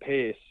bring up the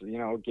pace,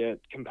 get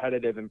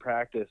competitive in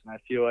practice. And I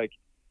feel like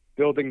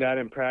building that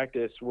in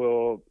practice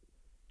will,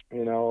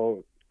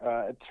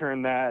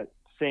 turn that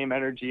same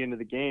energy into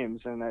the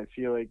games. And I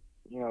feel like,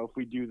 if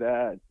we do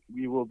that,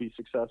 we will be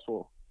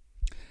successful.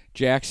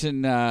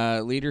 Jackson,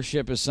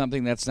 leadership is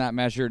something that's not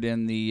measured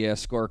in the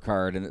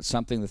scorecard, and it's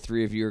something the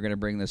three of you are going to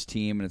bring this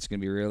team, and it's going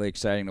to be really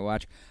exciting to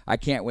watch. I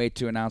can't wait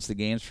to announce the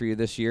games for you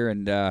this year,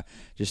 and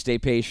just stay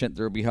patient.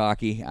 There will be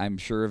hockey. I'm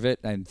sure of it.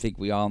 I think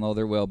we all know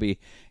there will be,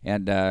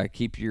 and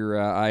keep your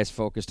eyes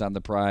focused on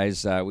the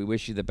prize. We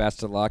wish you the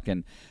best of luck,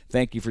 and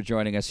thank you for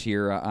joining us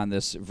here on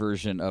this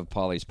version of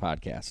Paulie's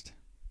podcast.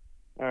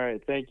 All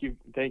right. Thank you.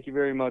 Thank you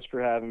very much for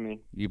having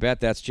me. You bet.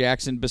 That's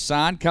Jackson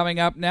Bisson. Coming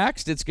up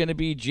next, it's going to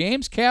be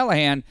James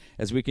Callahan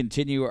as we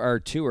continue our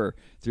tour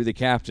through the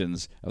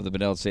captains of the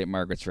Benilde St.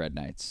 Margaret's Red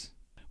Knights.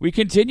 We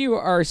continue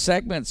our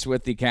segments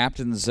with the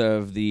captains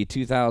of the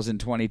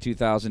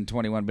 2020-2021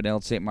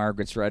 Benilde St.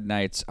 Margaret's Red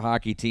Knights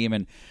hockey team,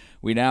 and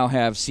we now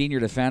have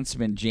senior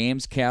defenseman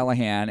James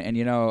Callahan.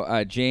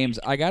 And, James,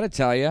 I got to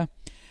tell you,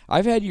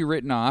 I've had you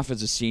written off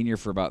as a senior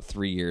for about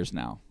 3 years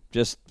now,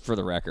 just for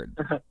the record.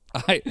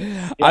 I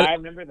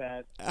remember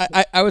that.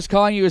 I was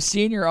calling you a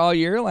senior all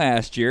year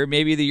last year,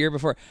 maybe the year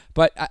before.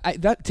 But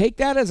take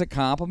that as a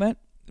compliment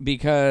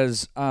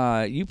because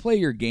you play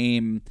your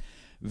game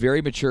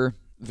very mature,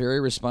 very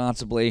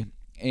responsibly,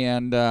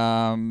 and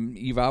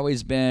you've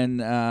always been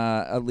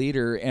a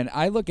leader. And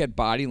I look at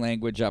body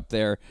language up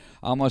there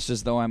almost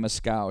as though I'm a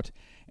scout.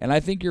 And I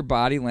think your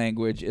body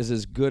language is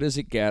as good as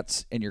it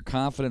gets, and your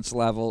confidence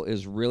level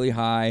is really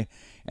high,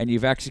 and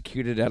you've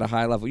executed at a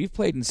high level. You've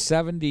played in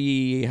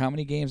 70, how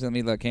many games? Let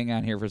me look, hang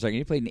on here for a second.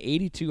 You played in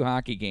 82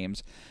 hockey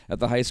games at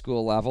the high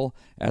school level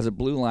as a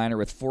blue liner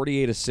with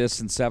 48 assists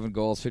and 7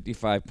 goals,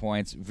 55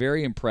 points.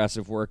 Very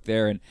impressive work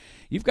there. And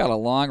you've got a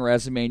long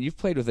resume, and you've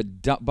played with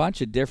a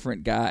bunch of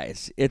different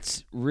guys.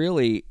 It's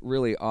really,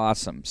 really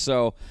awesome.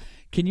 So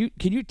can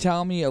you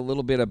tell me a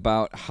little bit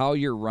about how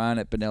your run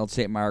at Benilde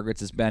St.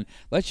 Margaret's has been?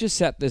 Let's just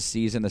set this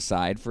season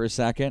aside for a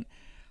second.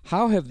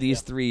 How have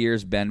these 3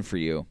 years been for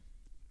you?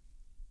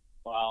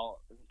 Well,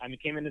 I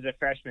came in as a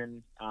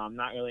freshman,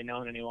 not really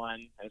knowing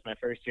anyone. It was my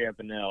first year at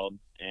Benilde,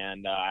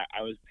 and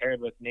I was paired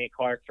with Nate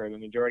Clark for the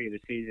majority of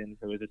the season,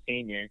 who was a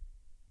senior.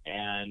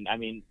 And,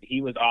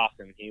 he was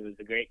awesome. He was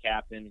a great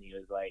captain. He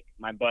was like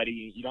my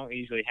buddy. You don't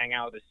usually hang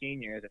out with a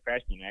senior as a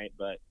freshman, right?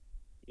 But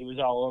he was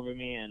all over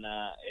me, and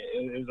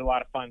it was a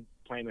lot of fun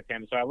playing with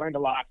him. So I learned a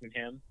lot from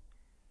him.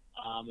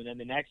 And then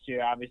the next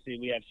year, obviously,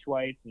 we have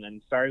Schweitz, and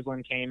then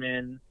Sarsland came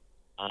in.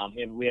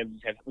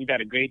 We've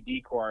had a great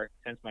D-corps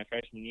since my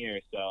freshman year,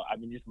 so I've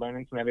been just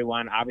learning from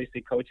everyone.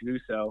 Obviously, Coach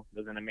Russo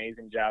does an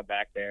amazing job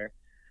back there,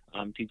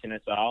 teaching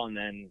us all. And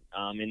then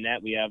in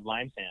net, we have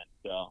Limesand.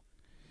 So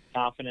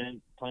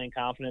playing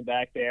confident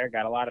back there.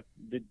 Got a lot of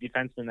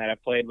defensemen that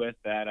I've played with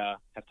that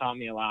have taught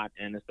me a lot,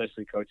 and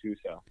especially Coach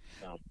Russo.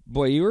 So.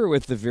 Boy, you were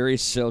with the very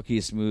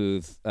silky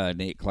smooth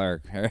Nate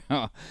Clark.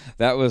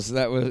 that was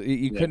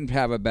you couldn't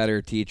have a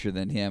better teacher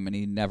than him, and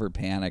he never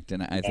panicked,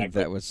 and I think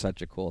that was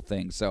such a cool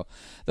thing. So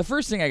the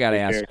first thing I got to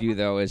ask you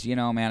though is,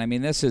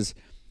 man, this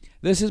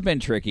has been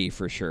tricky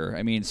for sure.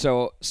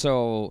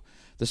 So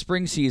the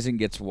spring season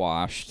gets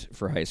washed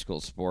for high school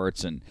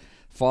sports, and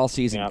fall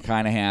season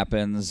kind of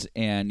happens,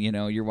 and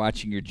you're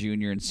watching your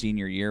junior and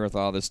senior year with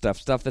all this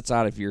stuff that's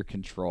out of your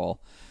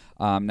control.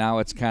 Now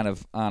it's kind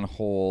of on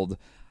hold.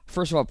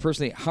 First of all,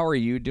 personally, how are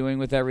you doing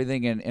with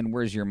everything, and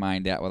where's your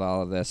mind at with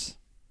all of this?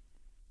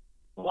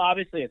 Well,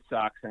 obviously it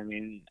sucks.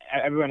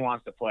 Everyone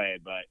wants to play,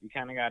 but you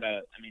kind of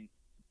gotta.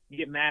 You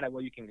get mad at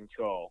what you can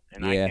control,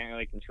 and I can't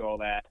really control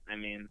that.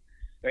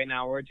 Right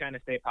now we're trying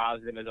to stay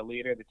positive as a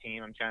leader of the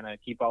team. I'm trying to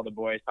keep all the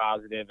boys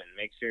positive and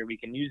make sure we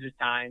can use this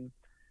time.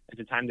 It's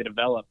a time to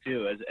develop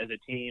too, as a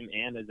team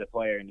and as a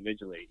player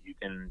individually. You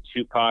can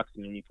shoot pucks,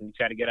 you can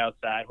try to get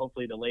outside.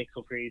 Hopefully the lakes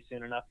will freeze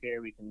soon enough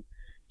here. We can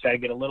try to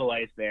get a little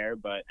ice there,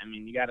 but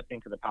you got to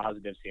think of the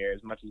positives here.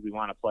 As much as we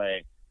want to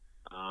play,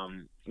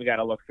 we got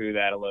to look through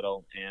that a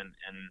little. And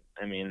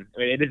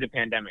it is a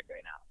pandemic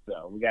right now,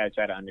 so we got to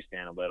try to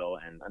understand a little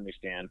and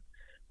understand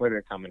where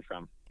they're coming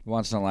from.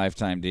 Once in a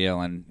lifetime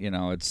deal, and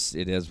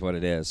it is what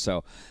it is.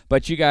 So,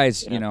 but you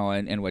guys,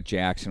 and what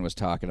Jackson was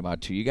talking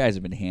about too, you guys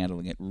have been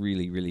handling it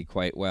really, really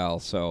quite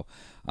well. So,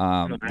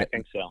 I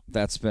think so.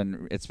 It's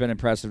been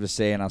impressive to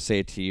say, and I'll say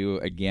it to you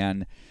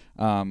again.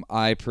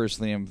 I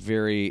personally am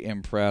very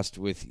impressed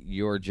with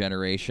your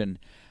generation,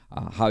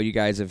 how you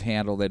guys have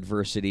handled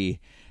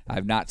adversity.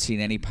 I've not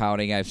seen any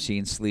pouting. I've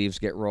seen sleeves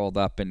get rolled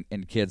up,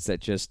 and kids that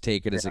just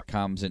take it as it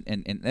comes.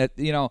 And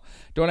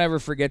don't ever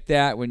forget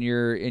that when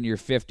you're in your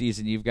 50s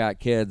and you've got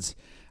kids.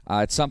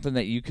 It's something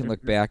that you can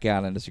look back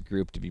at and as a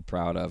group to be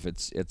proud of.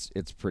 It's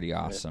pretty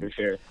awesome. Yeah, for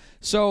sure.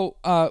 So,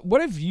 what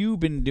have you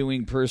been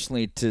doing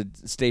personally to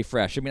stay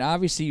fresh?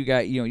 Obviously you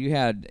got you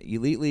had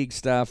Elite League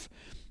stuff,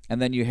 and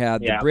then you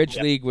had the Bridge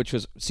League, which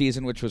was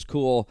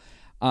cool.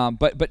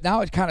 But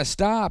now it kind of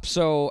stopped.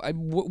 So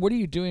what are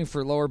you doing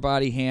for lower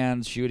body,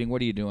 hands, shooting?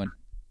 What are you doing?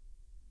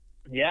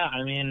 Yeah,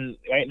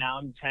 right now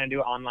I'm trying to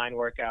do online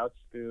workouts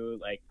through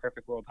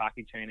Perfect World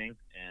Hockey Training,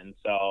 and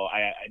so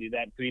I do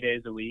that 3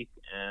 days a week,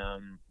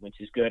 which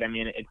is good.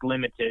 It's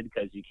limited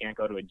because you can't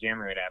go to a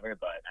gym or whatever,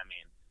 but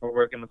we're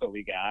working with what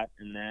we got.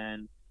 And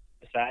then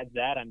besides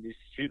that, I'm just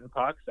shooting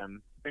pucks.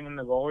 I'm bringing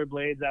the roller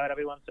blades out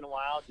every once in a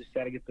while, just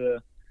try to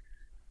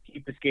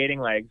keep the skating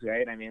legs,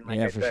 right?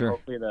 I said, sure.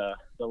 Hopefully the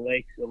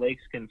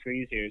lakes can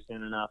freeze here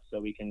soon enough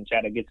so we can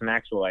try to get some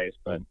actual ice.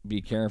 But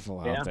be careful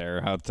out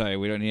there. I'll tell you,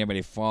 we don't need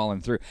anybody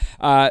falling through.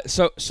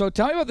 So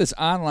tell me about this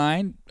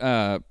online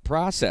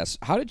process.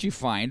 How did you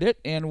find it,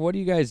 and what do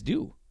you guys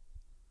do?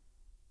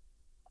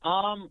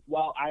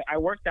 Well, I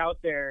worked out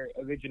there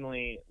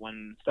originally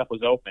when stuff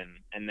was open,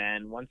 and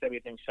then once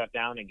everything shut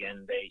down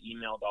again, they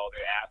emailed all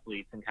their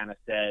athletes and kind of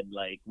said,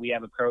 we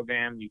have a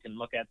program, you can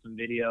look at some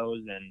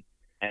videos,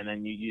 and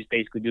then you just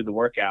basically do the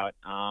workout.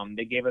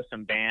 They gave us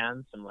some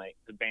bands,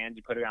 the bands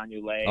you put around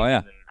your legs. Oh, yeah.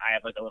 And then I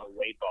have a little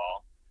weight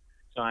ball.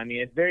 So,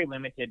 it's very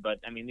limited, but,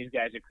 these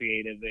guys are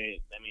creative.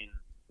 They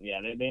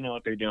know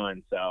what they're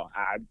doing. So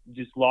I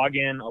just log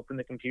in, open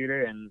the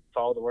computer, and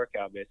follow the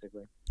workout,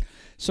 basically.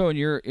 So in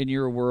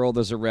your world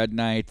as a Red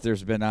Knight,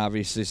 there's been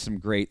obviously some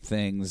great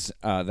things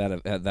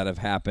that have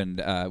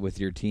happened with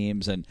your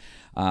teams, and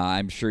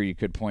I'm sure you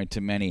could point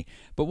to many.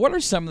 But what are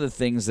some of the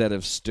things that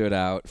have stood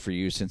out for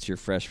you since your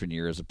freshman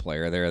year as a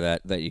player there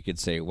that you could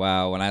say,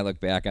 wow, when I look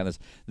back on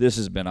this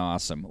has been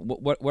awesome?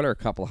 What are a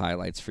couple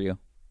highlights for you?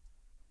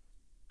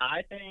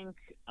 I think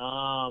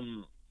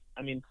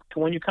I mean,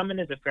 when you come in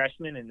as a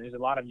freshman and there's a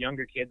lot of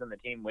younger kids on the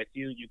team with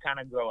you, you kind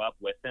of grow up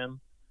with them.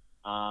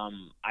 I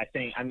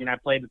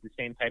played with the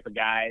same type of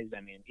guys. I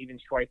mean, even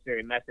Schweitzer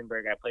and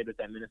Messenberg, I played with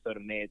at Minnesota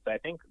Made. So I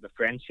think the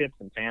friendships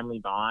and family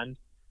bond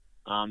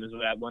is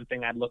one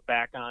thing I'd look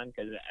back on,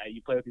 because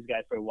you play with these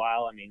guys for a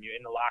while. I mean, you're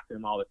in the locker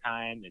room all the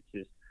time.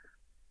 It's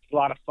a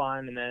lot of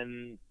fun. And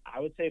then I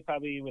would say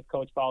probably with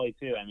Coach Pauly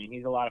too. I mean,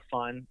 he's a lot of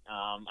fun.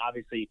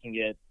 Obviously, you can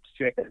get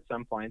strict at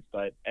some points,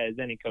 but as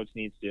any coach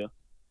needs to.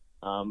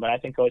 But I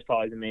think Coach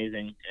Pauly's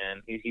amazing,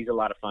 and he's a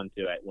lot of fun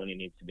too when he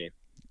needs to be.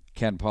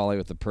 Ken Pauly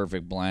with the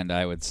perfect blend,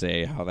 I would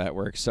say, how that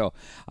works. So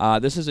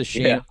this is a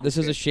shame. Yeah. This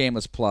is a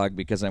shameless plug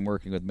because I'm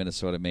working with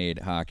Minnesota Made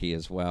Hockey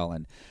as well,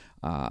 and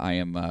I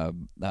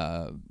am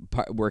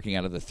working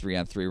out of the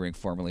 3-on-3 rink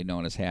formerly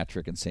known as Hat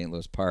Trick in St.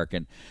 Louis Park,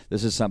 and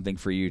this is something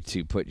for you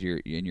to put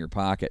in your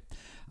pocket.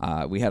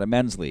 We had a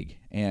men's league,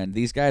 and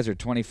these guys are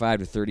 25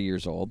 to 30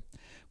 years old.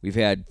 We've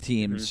had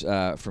teams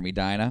from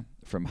Edina,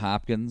 from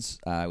Hopkins.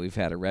 We've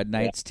had a Red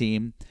Knights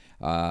team.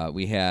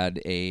 We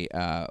had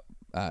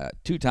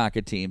two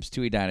Tonka teams,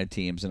 two Edina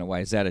teams, and a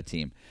Wayzata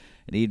team.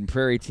 And Eden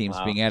Prairie teams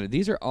being added.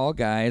 These are all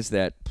guys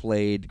that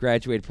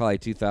graduated probably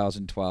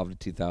 2012 to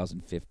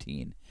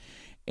 2015.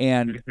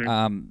 And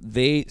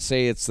they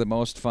say it's the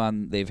most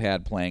fun they've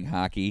had playing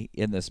hockey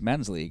in this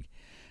men's league.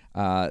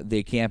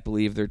 They can't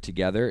believe they're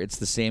together. It's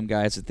the same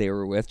guys that they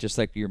were with, just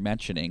like you're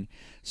mentioning.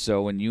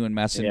 So when you and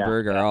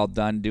Messenberg are all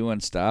done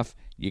doing stuff,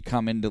 you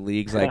come into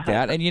leagues like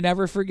that, and you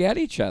never forget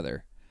each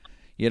other.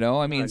 You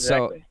know, I mean,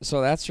 exactly.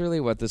 so that's really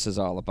what this is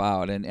all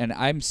about. And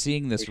I'm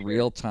seeing this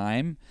real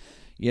time.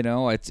 You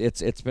know,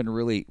 it's been a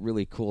really,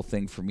 really cool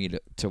thing for me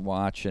to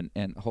watch,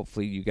 and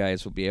hopefully you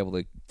guys will be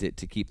able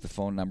to keep the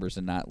phone numbers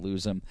and not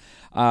lose them.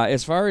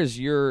 As far as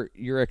your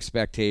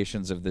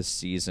expectations of this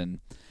season,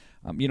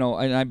 you know,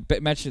 and I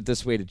mentioned it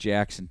this way to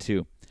Jackson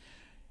too.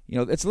 You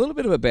know, it's a little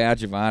bit of a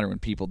badge of honor when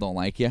people don't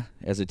like you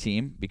as a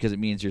team, because it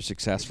means you're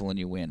successful and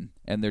you win,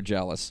 and they're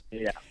jealous.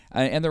 Yeah.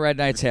 And the Red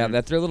Knights have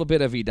that. They're a little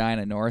bit of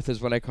Edina North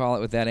is what I call it,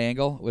 with that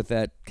angle, with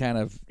that kind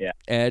of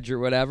edge or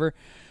whatever.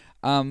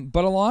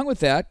 But along with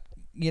that,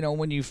 you know,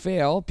 when you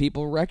fail,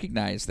 people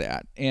recognize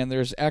that, and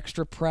there's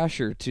extra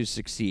pressure to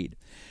succeed.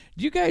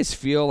 Do you guys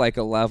feel like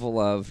a level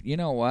of, you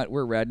know what,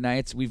 we're Red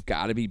Knights, we've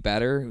got to be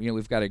better, you know,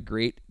 we've got a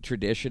great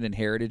tradition and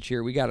heritage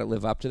here, we got to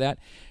live up to that?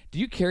 Do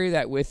you carry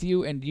that with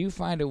you, and do you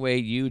find a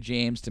way,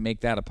 James, to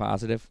make that a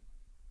positive?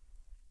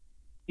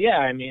 Yeah,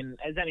 I mean,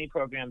 as any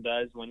program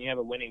does, when you have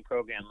a winning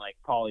program like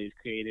Pauly's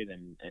created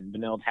and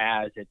Benilde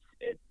has,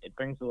 it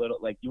brings a little,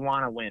 like, you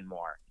want to win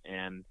more.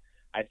 And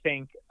I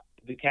think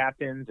the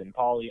captains and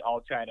Pauly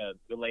all try to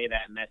relay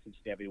that message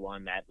to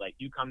everyone that, like,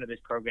 you come to this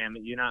program,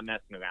 you're not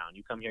messing around.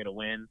 You come here to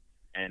win,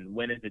 and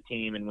win as a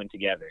team and win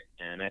together.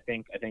 And I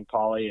think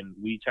Pauly and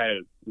we try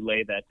to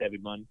relay that to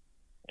everyone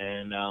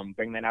and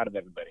bring that out of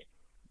everybody.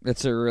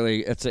 It's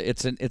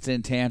an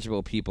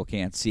intangible people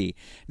can't see.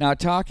 Now,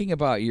 talking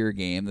about your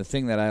game, the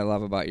thing that I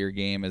love about your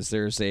game is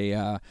there's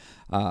a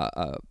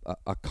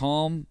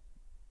calm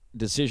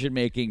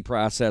decision-making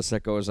process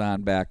that goes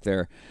on back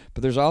there,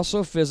 but there's also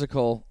a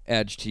physical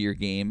edge to your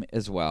game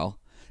as well.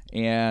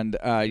 And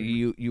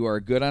you are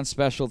good on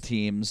special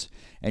teams,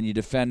 and you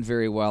defend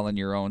very well in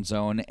your own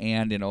zone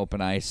and in open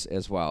ice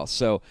as well.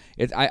 So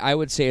I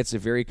would say it's a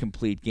very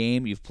complete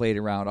game. You've played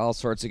around all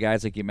sorts of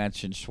guys, like you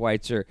mentioned,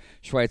 Schweitzer,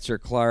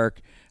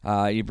 Clark.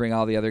 You bring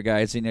all the other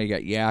guys in. You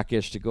got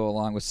Yakish to go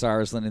along with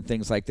Sarsland and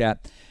things like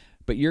that.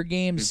 But your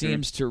game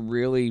seems to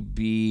really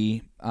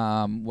be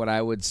what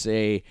I would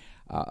say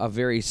a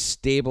very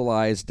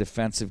stabilized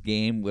defensive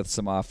game with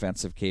some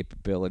offensive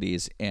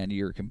capabilities, and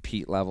your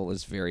compete level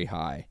is very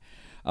high.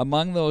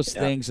 Among those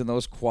things and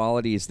those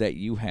qualities that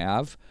you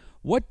have,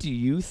 what do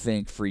you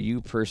think for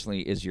you personally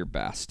is your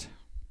best?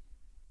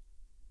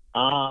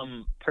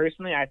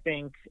 Personally, I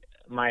think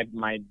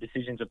my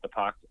decisions with the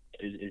puck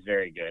is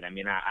very good. I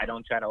mean, I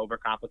don't try to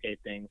overcomplicate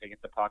things. I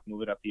get the puck,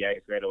 move it up the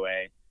ice right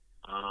away.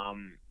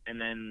 And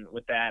then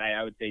with that,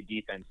 I would say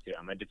defense too.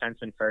 I'm a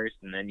defenseman first,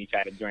 and then you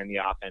try to join the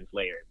offense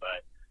later.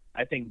 But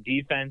I think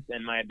defense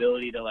and my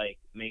ability to, like,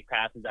 make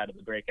passes out of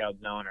the breakout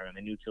zone or in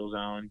the neutral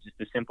zone, just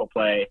a simple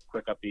play,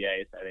 quick up the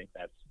ice, I think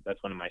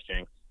that's one of my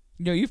strengths.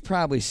 You know, you've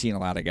probably seen a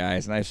lot of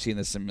guys, and I've seen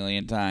this a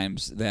million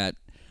times, that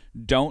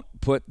don't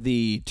put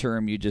the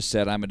term you just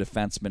said, I'm a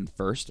defenseman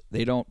first.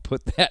 They don't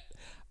put that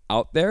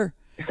out there.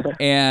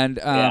 And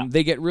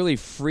they get really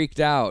freaked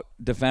out,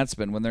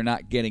 defensemen, when they're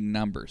not getting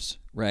numbers,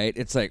 right?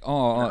 It's like,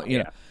 you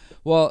know.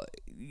 Well,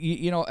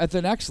 you know, at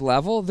the next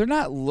level, they're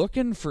not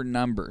looking for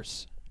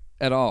numbers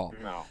at all.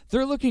 No.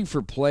 They're looking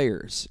for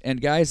players and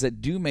guys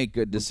that do make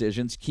good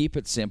decisions, keep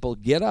it simple,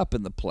 get up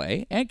in the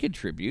play, and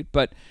contribute,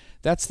 but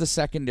that's the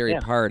secondary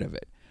part of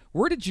it.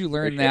 Where did you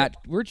learn that?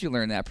 Where'd you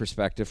learn that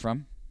perspective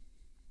from?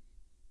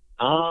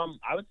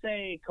 I would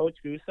say Coach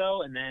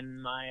Gusso, and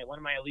then one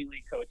of my elite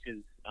league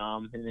coaches,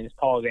 his name is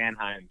Paul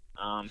Vanheim.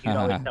 He'd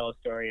always tell a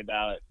story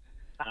about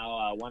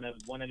how one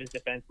of his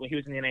defense, when he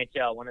was in the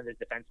NHL, one of his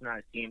defensemen on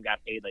his team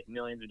got paid like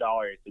millions of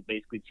dollars to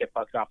basically chip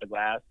pucks off the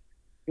glass.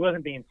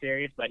 wasn't being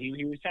serious, but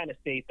he was trying to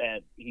state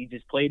that he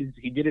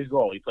did his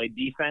role. He played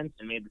defense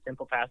and made the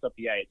simple pass up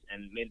the ice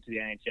and made it to the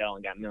NHL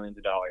and got millions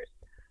of dollars.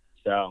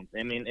 So,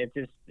 I mean,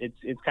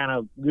 it's kind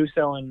of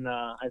Russo and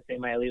I'd say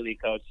my elite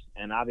league coach,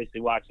 and obviously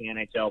watching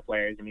NHL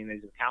players. I mean,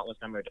 there's a countless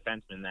number of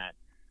defensemen that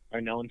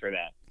are known for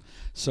that.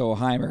 So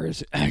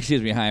Heimers,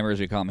 Heimers,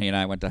 we call him. He and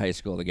I went to high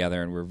school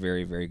together, and we're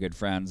very, very good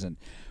friends. And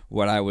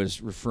what I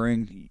was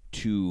referring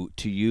to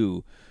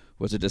you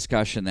was a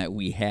discussion that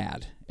we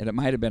had, and it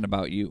might have been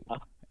about you,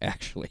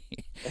 actually.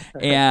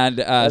 And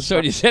so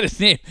when you said his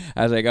name,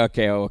 I was like,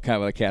 okay, well,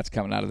 kind of the cat's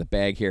coming out of the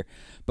bag here.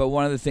 But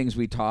one of the things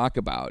we talk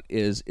about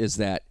is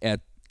that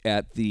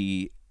at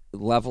the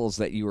levels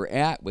that you were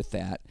at with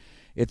that,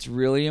 it's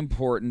really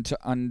important to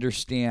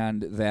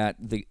understand that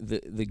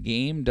the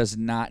game does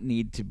not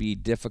need to be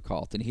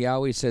difficult. And he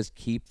always says,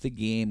 keep the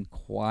game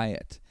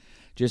quiet.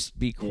 Just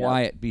be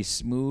quiet, be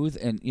smooth,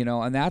 and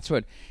and that's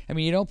what I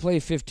mean. You don't play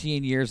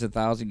 15 years,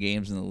 1,000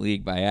 games in the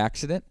league by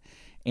accident.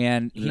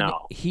 And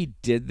he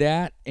did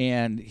that,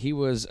 and he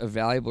was a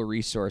valuable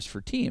resource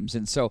for teams.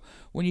 And so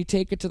when you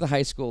take it to the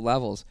high school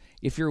levels,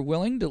 if you're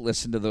willing to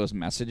listen to those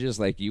messages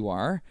like you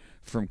are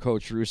from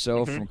Coach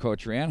Russo, from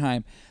Coach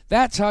Ranheim,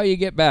 that's how you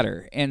get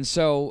better. And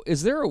so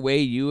is there a way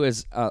you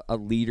as a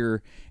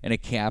leader and a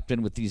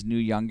captain with these new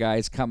young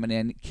guys coming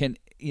in can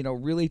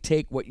really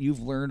take what you've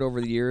learned over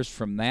the years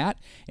from that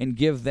and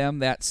give them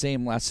that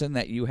same lesson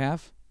that you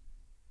have?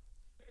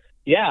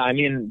 Yeah, I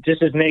mean,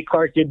 just as Nate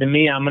Clark did to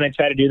me, I'm going to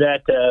try to do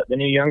that to the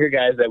new younger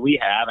guys that we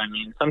have. I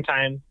mean,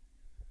 sometimes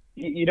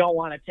you don't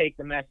want to take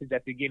the message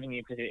that they're giving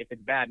you because if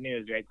it's bad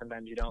news, right?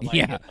 Sometimes you don't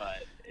like it,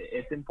 but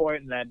it's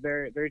important that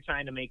they're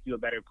trying to make you a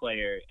better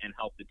player and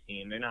help the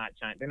team. They're not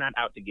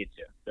out to get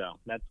you. So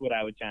that's what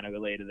I would try to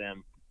relay to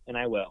them, and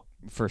I will.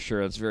 For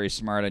sure, it's very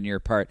smart on your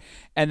part.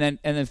 And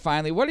then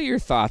finally, what are your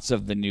thoughts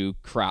of the new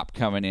crop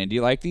coming in? Do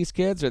you like these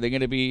kids? Are they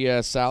going to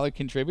be solid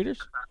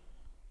contributors?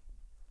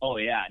 Oh,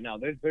 yeah. No,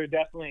 they're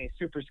definitely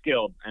super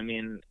skilled. I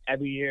mean,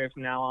 every year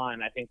from now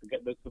on, I think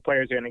the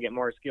players are going to get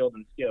more skilled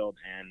and skilled.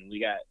 And we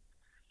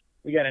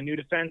got a new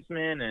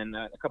defenseman and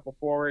a couple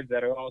forwards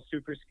that are all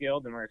super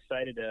skilled, and we're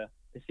excited to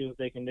see what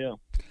they can do.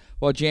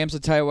 Well, James, I'll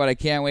tell you what, I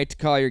can't wait to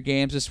call your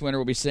games this winter.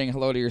 We'll be saying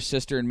hello to your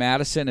sister in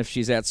Madison if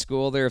she's at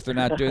school there. If they're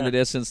not doing the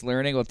distance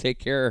learning, we'll take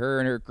care of her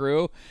and her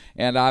crew,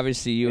 and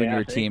obviously you and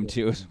your team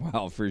too as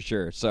well, for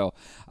sure. So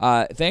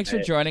thanks for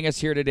joining us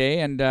here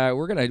today, and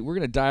we're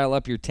gonna dial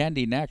up your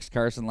Tendy next,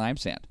 Carson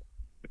Limesand.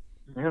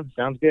 Yeah,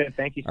 sounds good.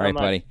 Thank you so much. All right,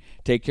 buddy.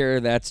 Take care.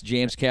 That's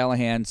James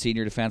Callahan,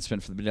 senior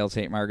defenseman for the Benilde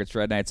St. Margaret's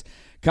Red Knights.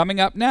 Coming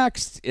up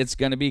next, it's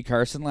going to be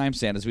Carson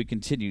Limesand as we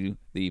continue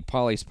the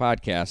Paulies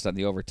podcast on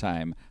the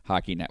Overtime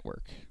Hockey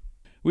Network.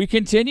 We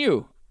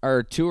continue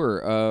our tour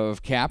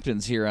of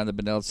captains here on the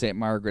Benilde St.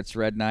 Margaret's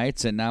Red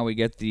Knights, and now we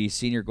get the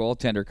senior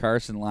goaltender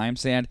Carson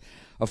Limesand,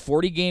 a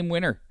 40-game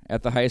winner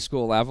at the high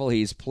school level.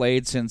 He's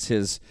played since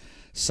his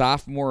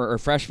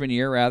freshman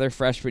year,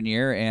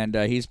 and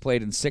he's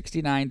played in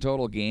 69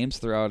 total games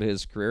throughout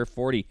his career.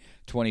 40,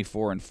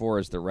 24, and 4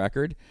 is the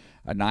record.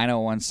 A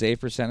 .901 save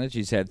percentage.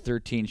 He's had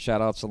 13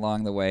 shutouts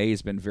along the way.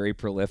 He's been very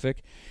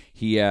prolific.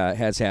 He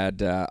has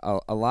had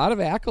a lot of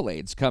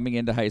accolades coming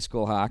into high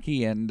school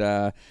hockey, and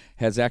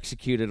has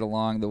executed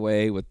along the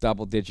way with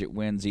double-digit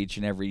wins each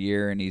and every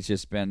year, and he's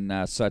just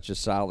been such a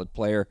solid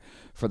player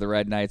for the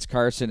Red Knights.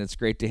 Carson, it's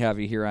great to have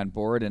you here on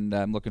board, and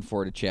I'm looking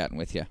forward to chatting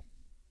with you.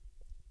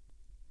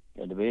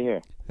 Good to be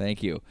here.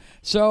 Thank you.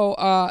 So,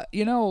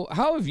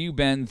 how have you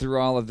been through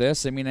all of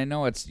this? I mean, I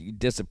know it's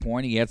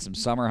disappointing. You had some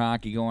summer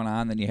hockey going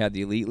on, then you had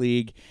the Elite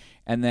League,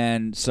 and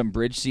then some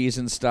bridge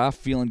season stuff,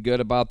 feeling good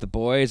about the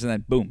boys, and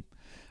then boom,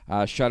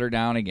 shut her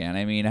down again.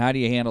 I mean, how do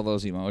you handle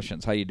those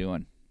emotions? How you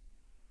doing?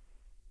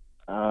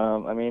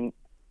 I mean,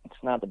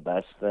 it's not the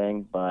best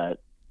thing,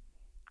 but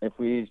if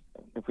we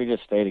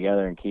just stay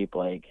together and keep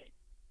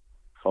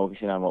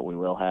focusing on what we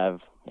will have,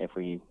 if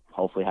we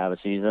hopefully have a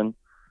season,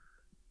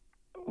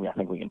 I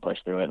think we can push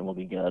through it and we'll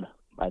be good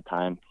by the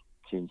time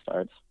season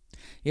starts.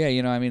 Yeah,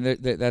 I mean,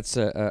 that's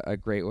a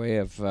great way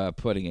of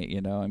putting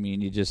it, I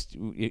mean,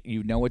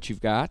 you know what you've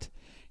got,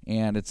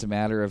 and it's a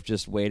matter of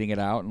just waiting it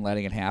out and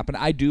letting it happen.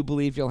 I do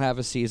believe you'll have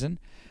a season.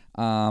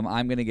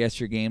 I'm going to guess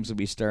your games will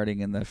be starting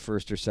in the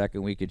first or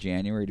second week of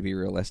January, to be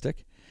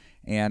realistic.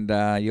 And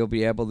you'll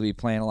be able to be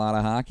playing a lot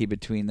of hockey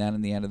between then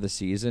and the end of the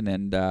season.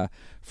 And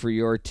for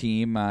your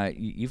team,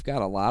 you've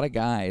got a lot of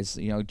guys,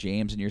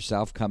 James and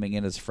yourself coming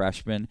in as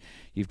freshmen.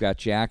 You've got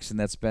Jackson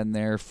that's been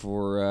there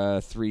for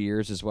 3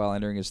 years as well,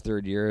 entering his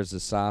third year as a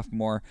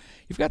sophomore.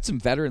 You've got some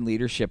veteran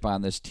leadership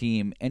on this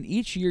team. And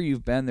each year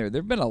you've been there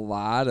have been a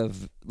lot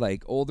of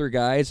older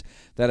guys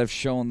that have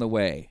shown the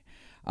way.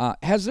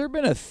 Has there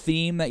been a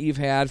theme that you've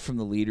had from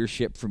the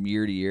leadership from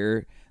year to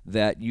year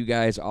that you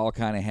guys all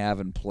kind of have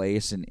in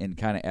place and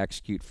kind of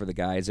execute for the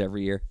guys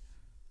every year?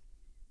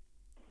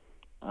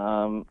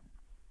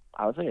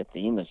 I would say a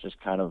theme that's just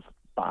kind of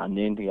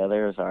bonding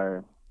together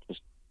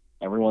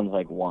everyone's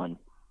like one.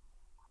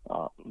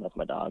 Oh, that's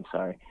my dog,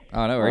 sorry.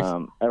 Oh, no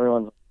worries.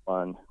 Everyone's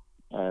one,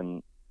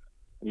 and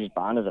we just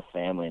bond as a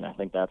family, and I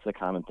think that's the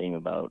common theme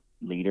about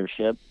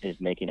leadership is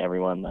making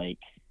everyone like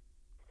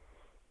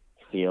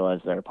feel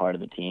as they're part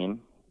of the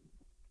team.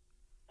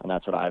 And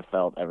that's what I've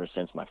felt ever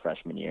since my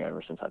freshman year,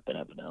 ever since I've been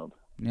at Benilde.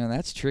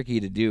 That's tricky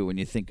to do when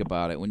you think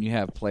about it. When you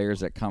have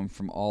players that come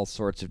from all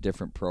sorts of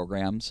different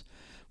programs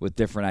with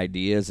different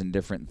ideas and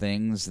different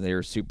things,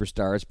 they're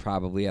superstars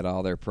probably at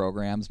all their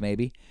programs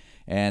maybe,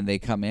 and they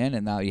come in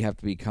and now you have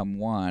to become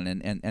one.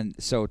 And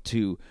so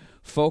to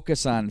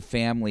focus on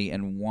family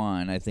and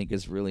one, I think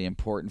is really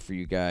important for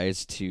you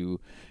guys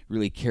to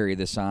really carry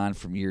this on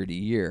from year to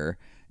year.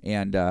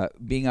 And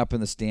being up in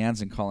the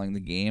stands and calling the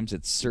games,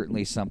 it's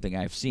certainly something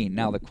I've seen.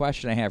 Now, the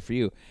question I have for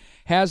you,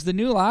 has the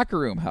new locker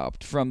room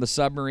helped from the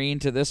Submarine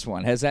to this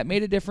one? Has that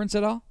made a difference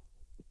at all?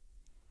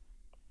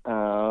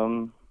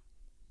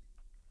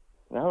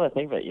 Now that I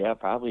think of it, yeah,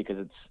 probably,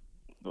 because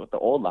with the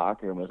old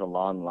locker room, it was a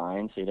long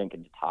line, so you didn't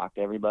get to talk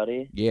to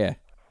everybody. Yeah.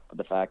 But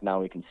the fact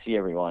now we can see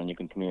everyone, you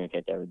can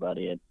communicate to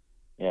everybody, it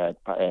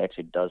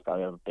actually does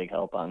probably have a big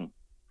help on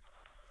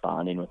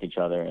bonding with each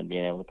other and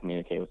being able to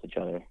communicate with each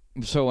other.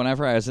 So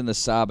whenever I was in the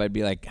sub, I'd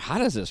be like, how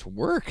does this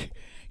work?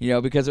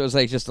 Because it was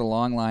like just a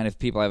long line of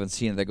people I haven't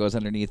seen it that goes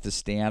underneath the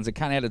stands. It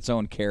kind of had its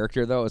own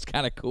character, though. It's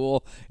kind of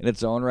cool in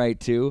its own right,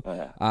 too.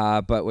 Oh, yeah.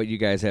 But what you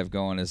guys have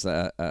going is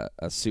a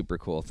super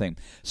cool thing.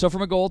 So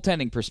from a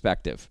goaltending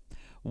perspective,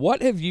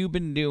 what have you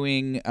been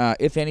doing,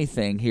 if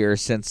anything, here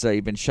since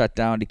you've been shut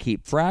down to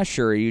keep fresh,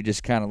 or are you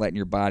just kind of letting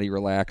your body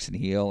relax and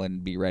heal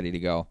and be ready to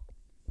go?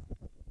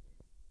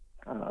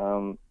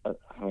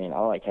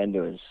 All I can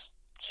do is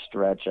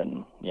stretch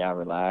and,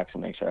 relax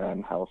and make sure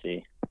I'm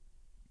healthy.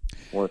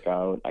 Work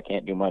out. I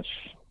can't do much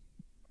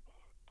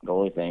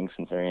goalie things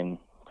considering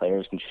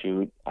players can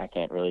shoot. I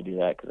can't really do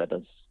that because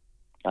that's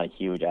not a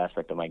huge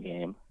aspect of my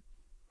game.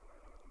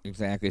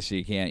 Exactly, so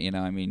you can't,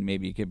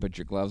 maybe you could put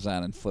your gloves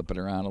on and flip it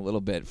around a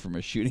little bit from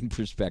a shooting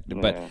perspective.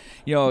 Yeah.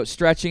 But,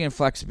 stretching and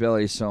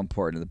flexibility is so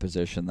important to the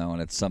position, though,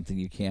 and it's something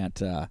you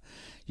can't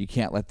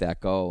let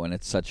that go, and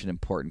it's such an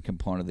important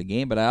component of the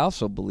game. But I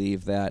also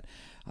believe that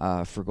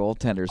for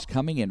goaltenders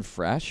coming in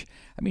fresh,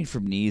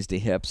 from knees to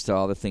hips to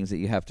all the things that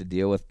you have to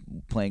deal with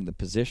playing the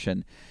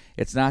position,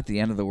 it's not the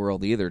end of the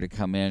world either to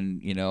come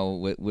in,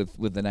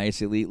 with a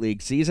nice elite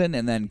league season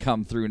and then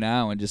come through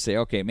now and just say,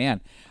 okay, man,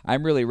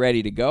 I'm really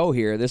ready to go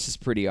here. This is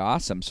pretty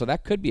awesome. So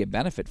that could be a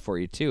benefit for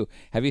you too.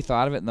 Have you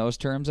thought of it in those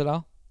terms at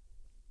all?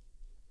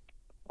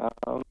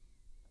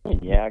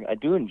 Yeah, I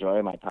do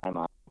enjoy my time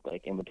off,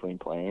 in between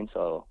playing.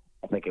 So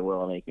I think it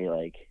will make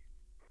me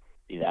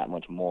be that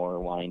much more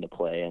wanting to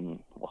play and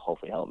will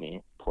hopefully help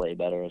me play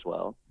better as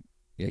well.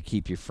 Yeah,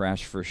 keep you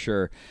fresh for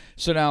sure.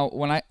 So now,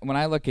 when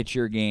I look at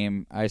your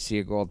game, I see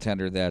a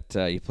goaltender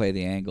that you play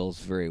the angles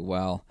very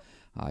well.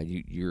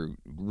 You're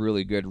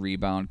really good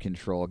rebound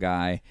control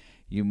guy.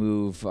 You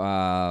move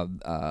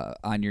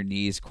on your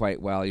knees quite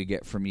well. You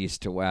get from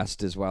east to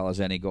west as well as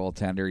any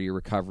goaltender. Your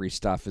recovery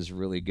stuff is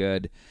really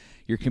good.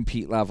 Your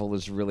compete level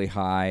is really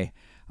high.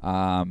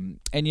 And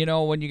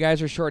when you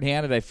guys are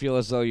shorthanded, I feel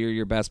as though you're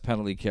your best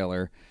penalty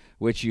killer,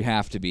 which you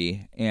have to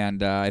be.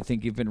 And I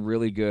think you've been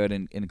really good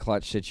in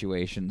clutch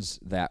situations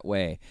that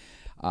way.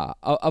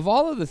 Of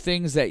all of the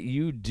things that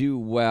you do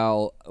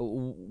well,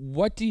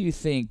 what do you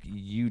think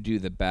you do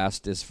the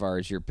best as far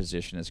as your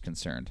position is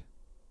concerned?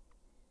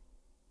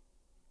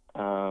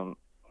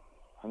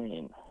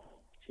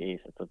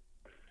 It's a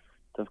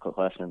difficult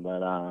question,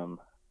 but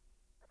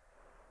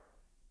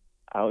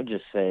I would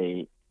just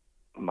say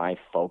my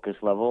focus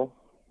level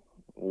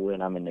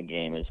when I'm in the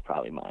game is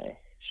probably my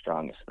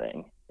strongest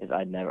thing.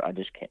 I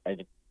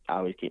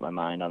always keep my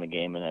mind on the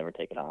game and never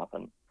take it off.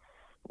 And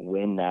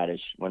when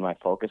my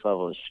focus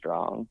level is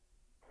strong,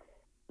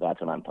 that's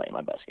when I'm playing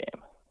my best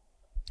game.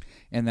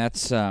 And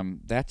that's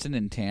an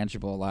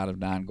intangible. A lot of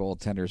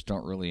non-goaltenders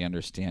don't really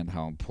understand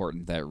how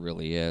important that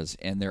really is.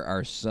 And there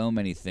are so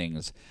many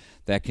things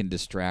that can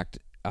distract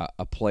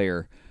a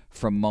player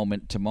from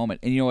moment to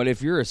moment. And you know what?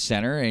 If you're a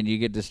center and you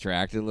get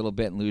distracted a little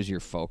bit and lose your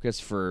focus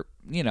for,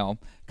 a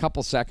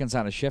couple seconds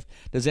on a shift,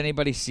 does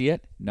anybody see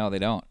it? No, they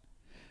don't.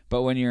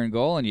 But when you're in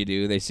goal and you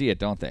do, they see it,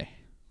 don't they?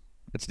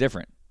 It's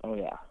different. Oh,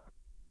 yeah.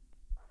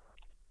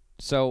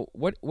 So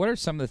what are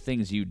some of the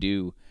things you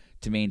do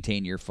to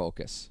maintain your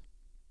focus?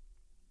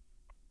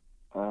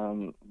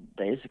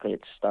 Basically,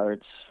 it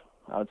starts,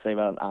 I would say,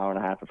 about an hour and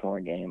a half before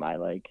a game. I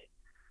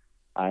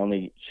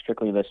only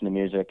strictly listen to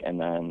music and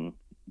then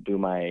do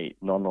my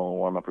normal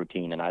warm-up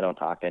routine, and I don't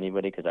talk to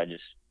anybody because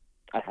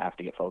I have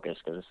to get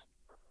focused because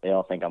they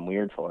all think I'm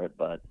weird for it,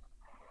 but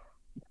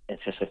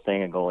it's just a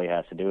thing a goalie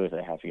has to do is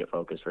they have to get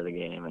focused for the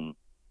game, and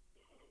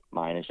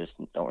mine is just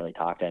don't really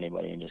talk to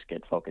anybody and just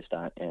get focused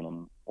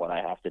on what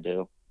I have to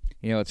do.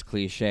 It's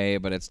cliche,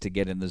 but it's to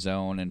get in the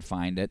zone and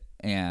find it,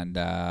 and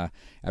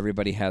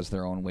everybody has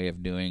their own way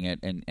of doing it,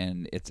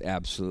 and it's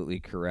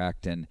absolutely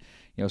correct. And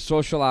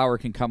social hour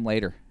can come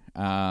later,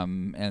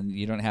 and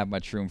you don't have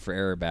much room for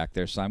error back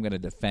there, so I'm going to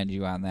defend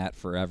you on that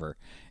forever,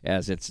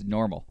 as it's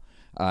normal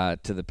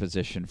to the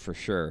position for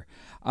sure.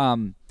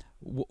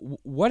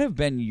 What have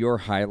been your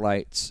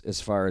highlights as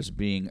far as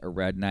being a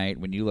Red Knight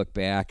when you look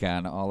back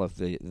on all of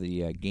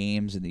the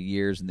games and the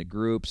years and the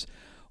groups?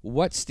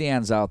 What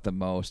stands out the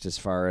most as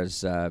far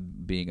as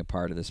being a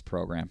part of this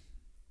program?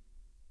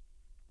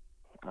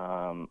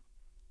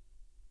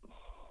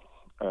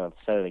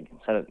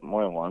 Said it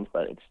more than once,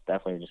 but it's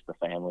definitely just the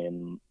family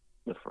and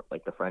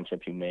the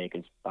friendships you make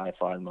is by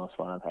far the most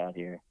fun I've had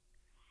here.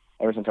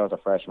 Ever since I was a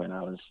freshman,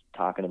 I was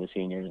talking to the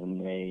seniors,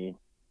 and they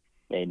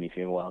made me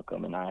feel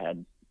welcome. And I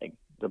had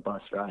the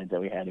bus rides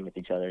that we had with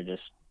each other.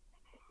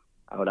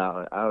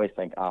 I always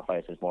think off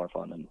ice is more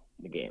fun than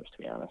the games,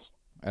 to be honest.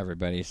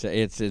 Everybody,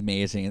 it's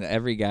amazing.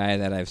 Every guy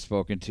that I've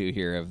spoken to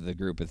here of the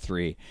group of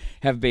three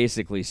have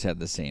basically said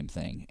the same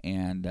thing.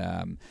 And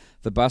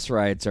the bus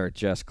rides are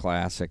just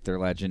classic. They're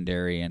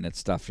legendary, and it's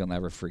stuff you'll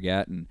never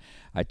forget. And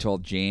I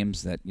told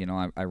James that,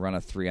 I run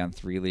a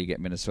 3-on-3 league at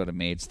Minnesota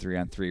Maids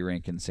 3-on-3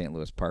 rink in St.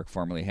 Louis Park,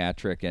 formerly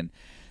Hattrick. And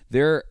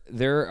there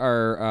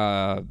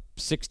are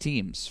 6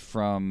 teams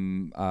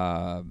from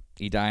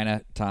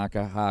Edina,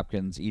 Tonka,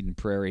 Hopkins, Eden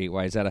Prairie,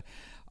 Wayzata,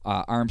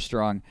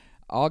 Armstrong,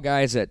 all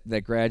guys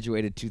that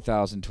graduated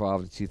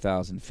 2012 to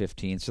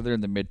 2015, so they're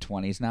in the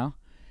mid-20s now,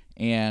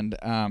 and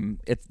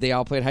they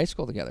all played high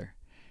school together.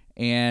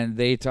 And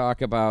they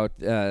talk about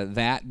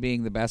that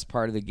being the best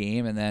part of the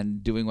game, and then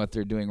doing what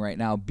they're doing right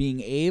now,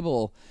 being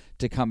able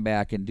to come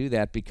back and do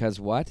that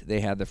because they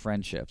had the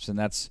friendships, and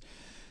that's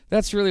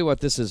really what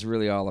this is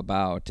really all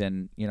about.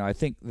 And I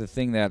think the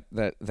thing that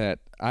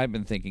I've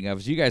been thinking of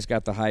is you guys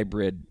got the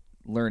hybrid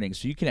learning,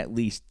 so you can at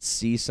least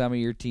see some of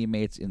your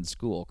teammates in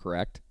school,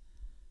 correct?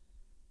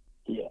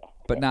 Yeah.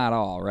 But not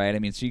all, right? I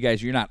mean, so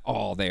you're not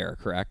all there,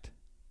 correct?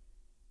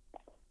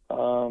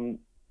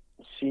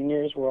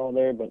 Seniors were all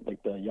there, but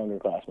the younger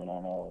classmen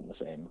aren't all in the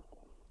same.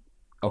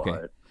 Okay.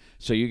 Cohort.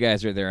 So you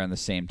guys are there on the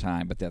same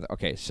time, but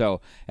okay.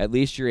 So at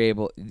least you're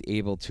able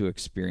to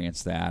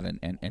experience that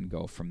and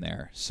go from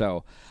there.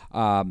 So,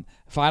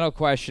 final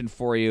question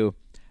for you: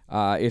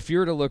 if you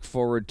were to look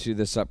forward to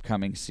this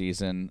upcoming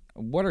season,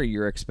 what are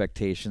your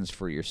expectations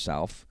for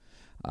yourself?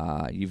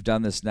 You've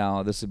done this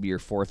now. This would be your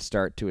 4th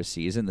start to a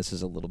season. This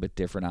is a little bit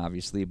different,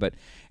 obviously. But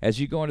as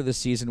you go into the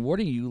season, what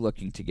are you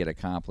looking to get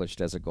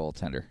accomplished as a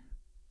goaltender?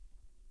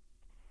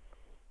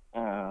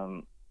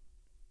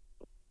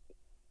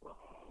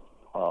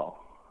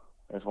 Well,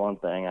 there's one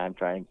thing. I'm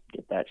trying to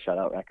get that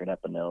shutout record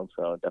at the Mill,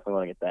 so definitely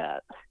want to get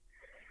that.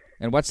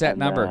 And what's that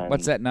number?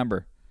 What's that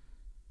number?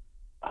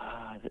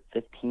 Is it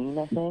 15,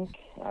 I think?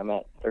 I'm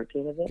at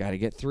 13 of it. Got to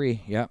get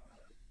 3, yep.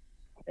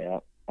 Yeah,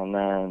 and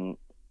then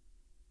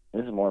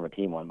this is more of a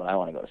team one, but I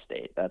want to go to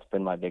state. That's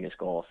been my biggest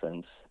goal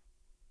since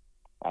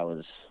I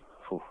was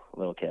a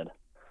little kid.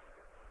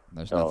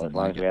 So as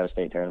long as we have a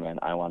state tournament,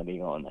 I want to be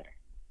going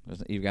there.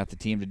 You've got the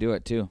team to do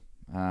it, too.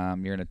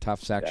 You're in a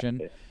tough section.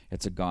 Exactly.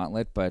 It's a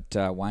gauntlet, but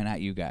why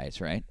not you guys,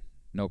 right?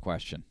 No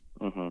question.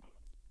 Mm-hmm.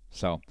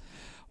 So,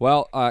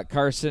 well,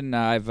 Carson,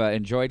 I've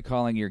enjoyed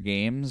calling your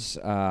games.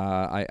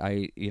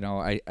 I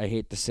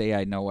hate to say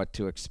I know what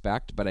to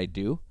expect, but I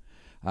do.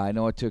 I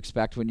know what to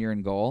expect when you're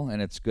in goal,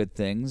 and it's good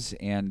things.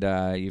 And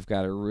you've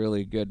got a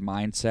really good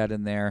mindset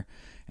in there.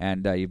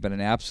 And you've been an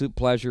absolute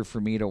pleasure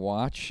for me to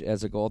watch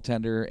as a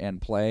goaltender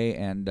and play.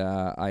 And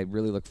I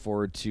really look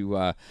forward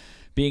to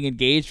being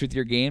engaged with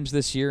your games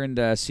this year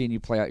and seeing you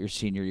play out your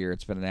senior year.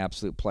 It's been an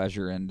absolute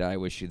pleasure, and I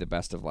wish you the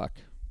best of luck.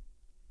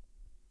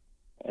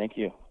 Thank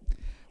you.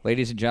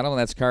 Ladies and gentlemen,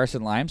 that's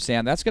Carson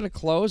Limesand. That's going to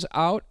close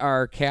out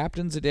our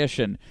Captain's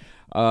Edition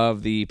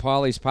of the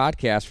Paulies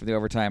podcast for the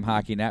Overtime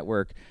Hockey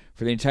Network.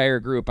 For the entire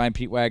group, I'm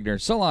Pete Wagner.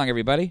 So long,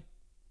 everybody.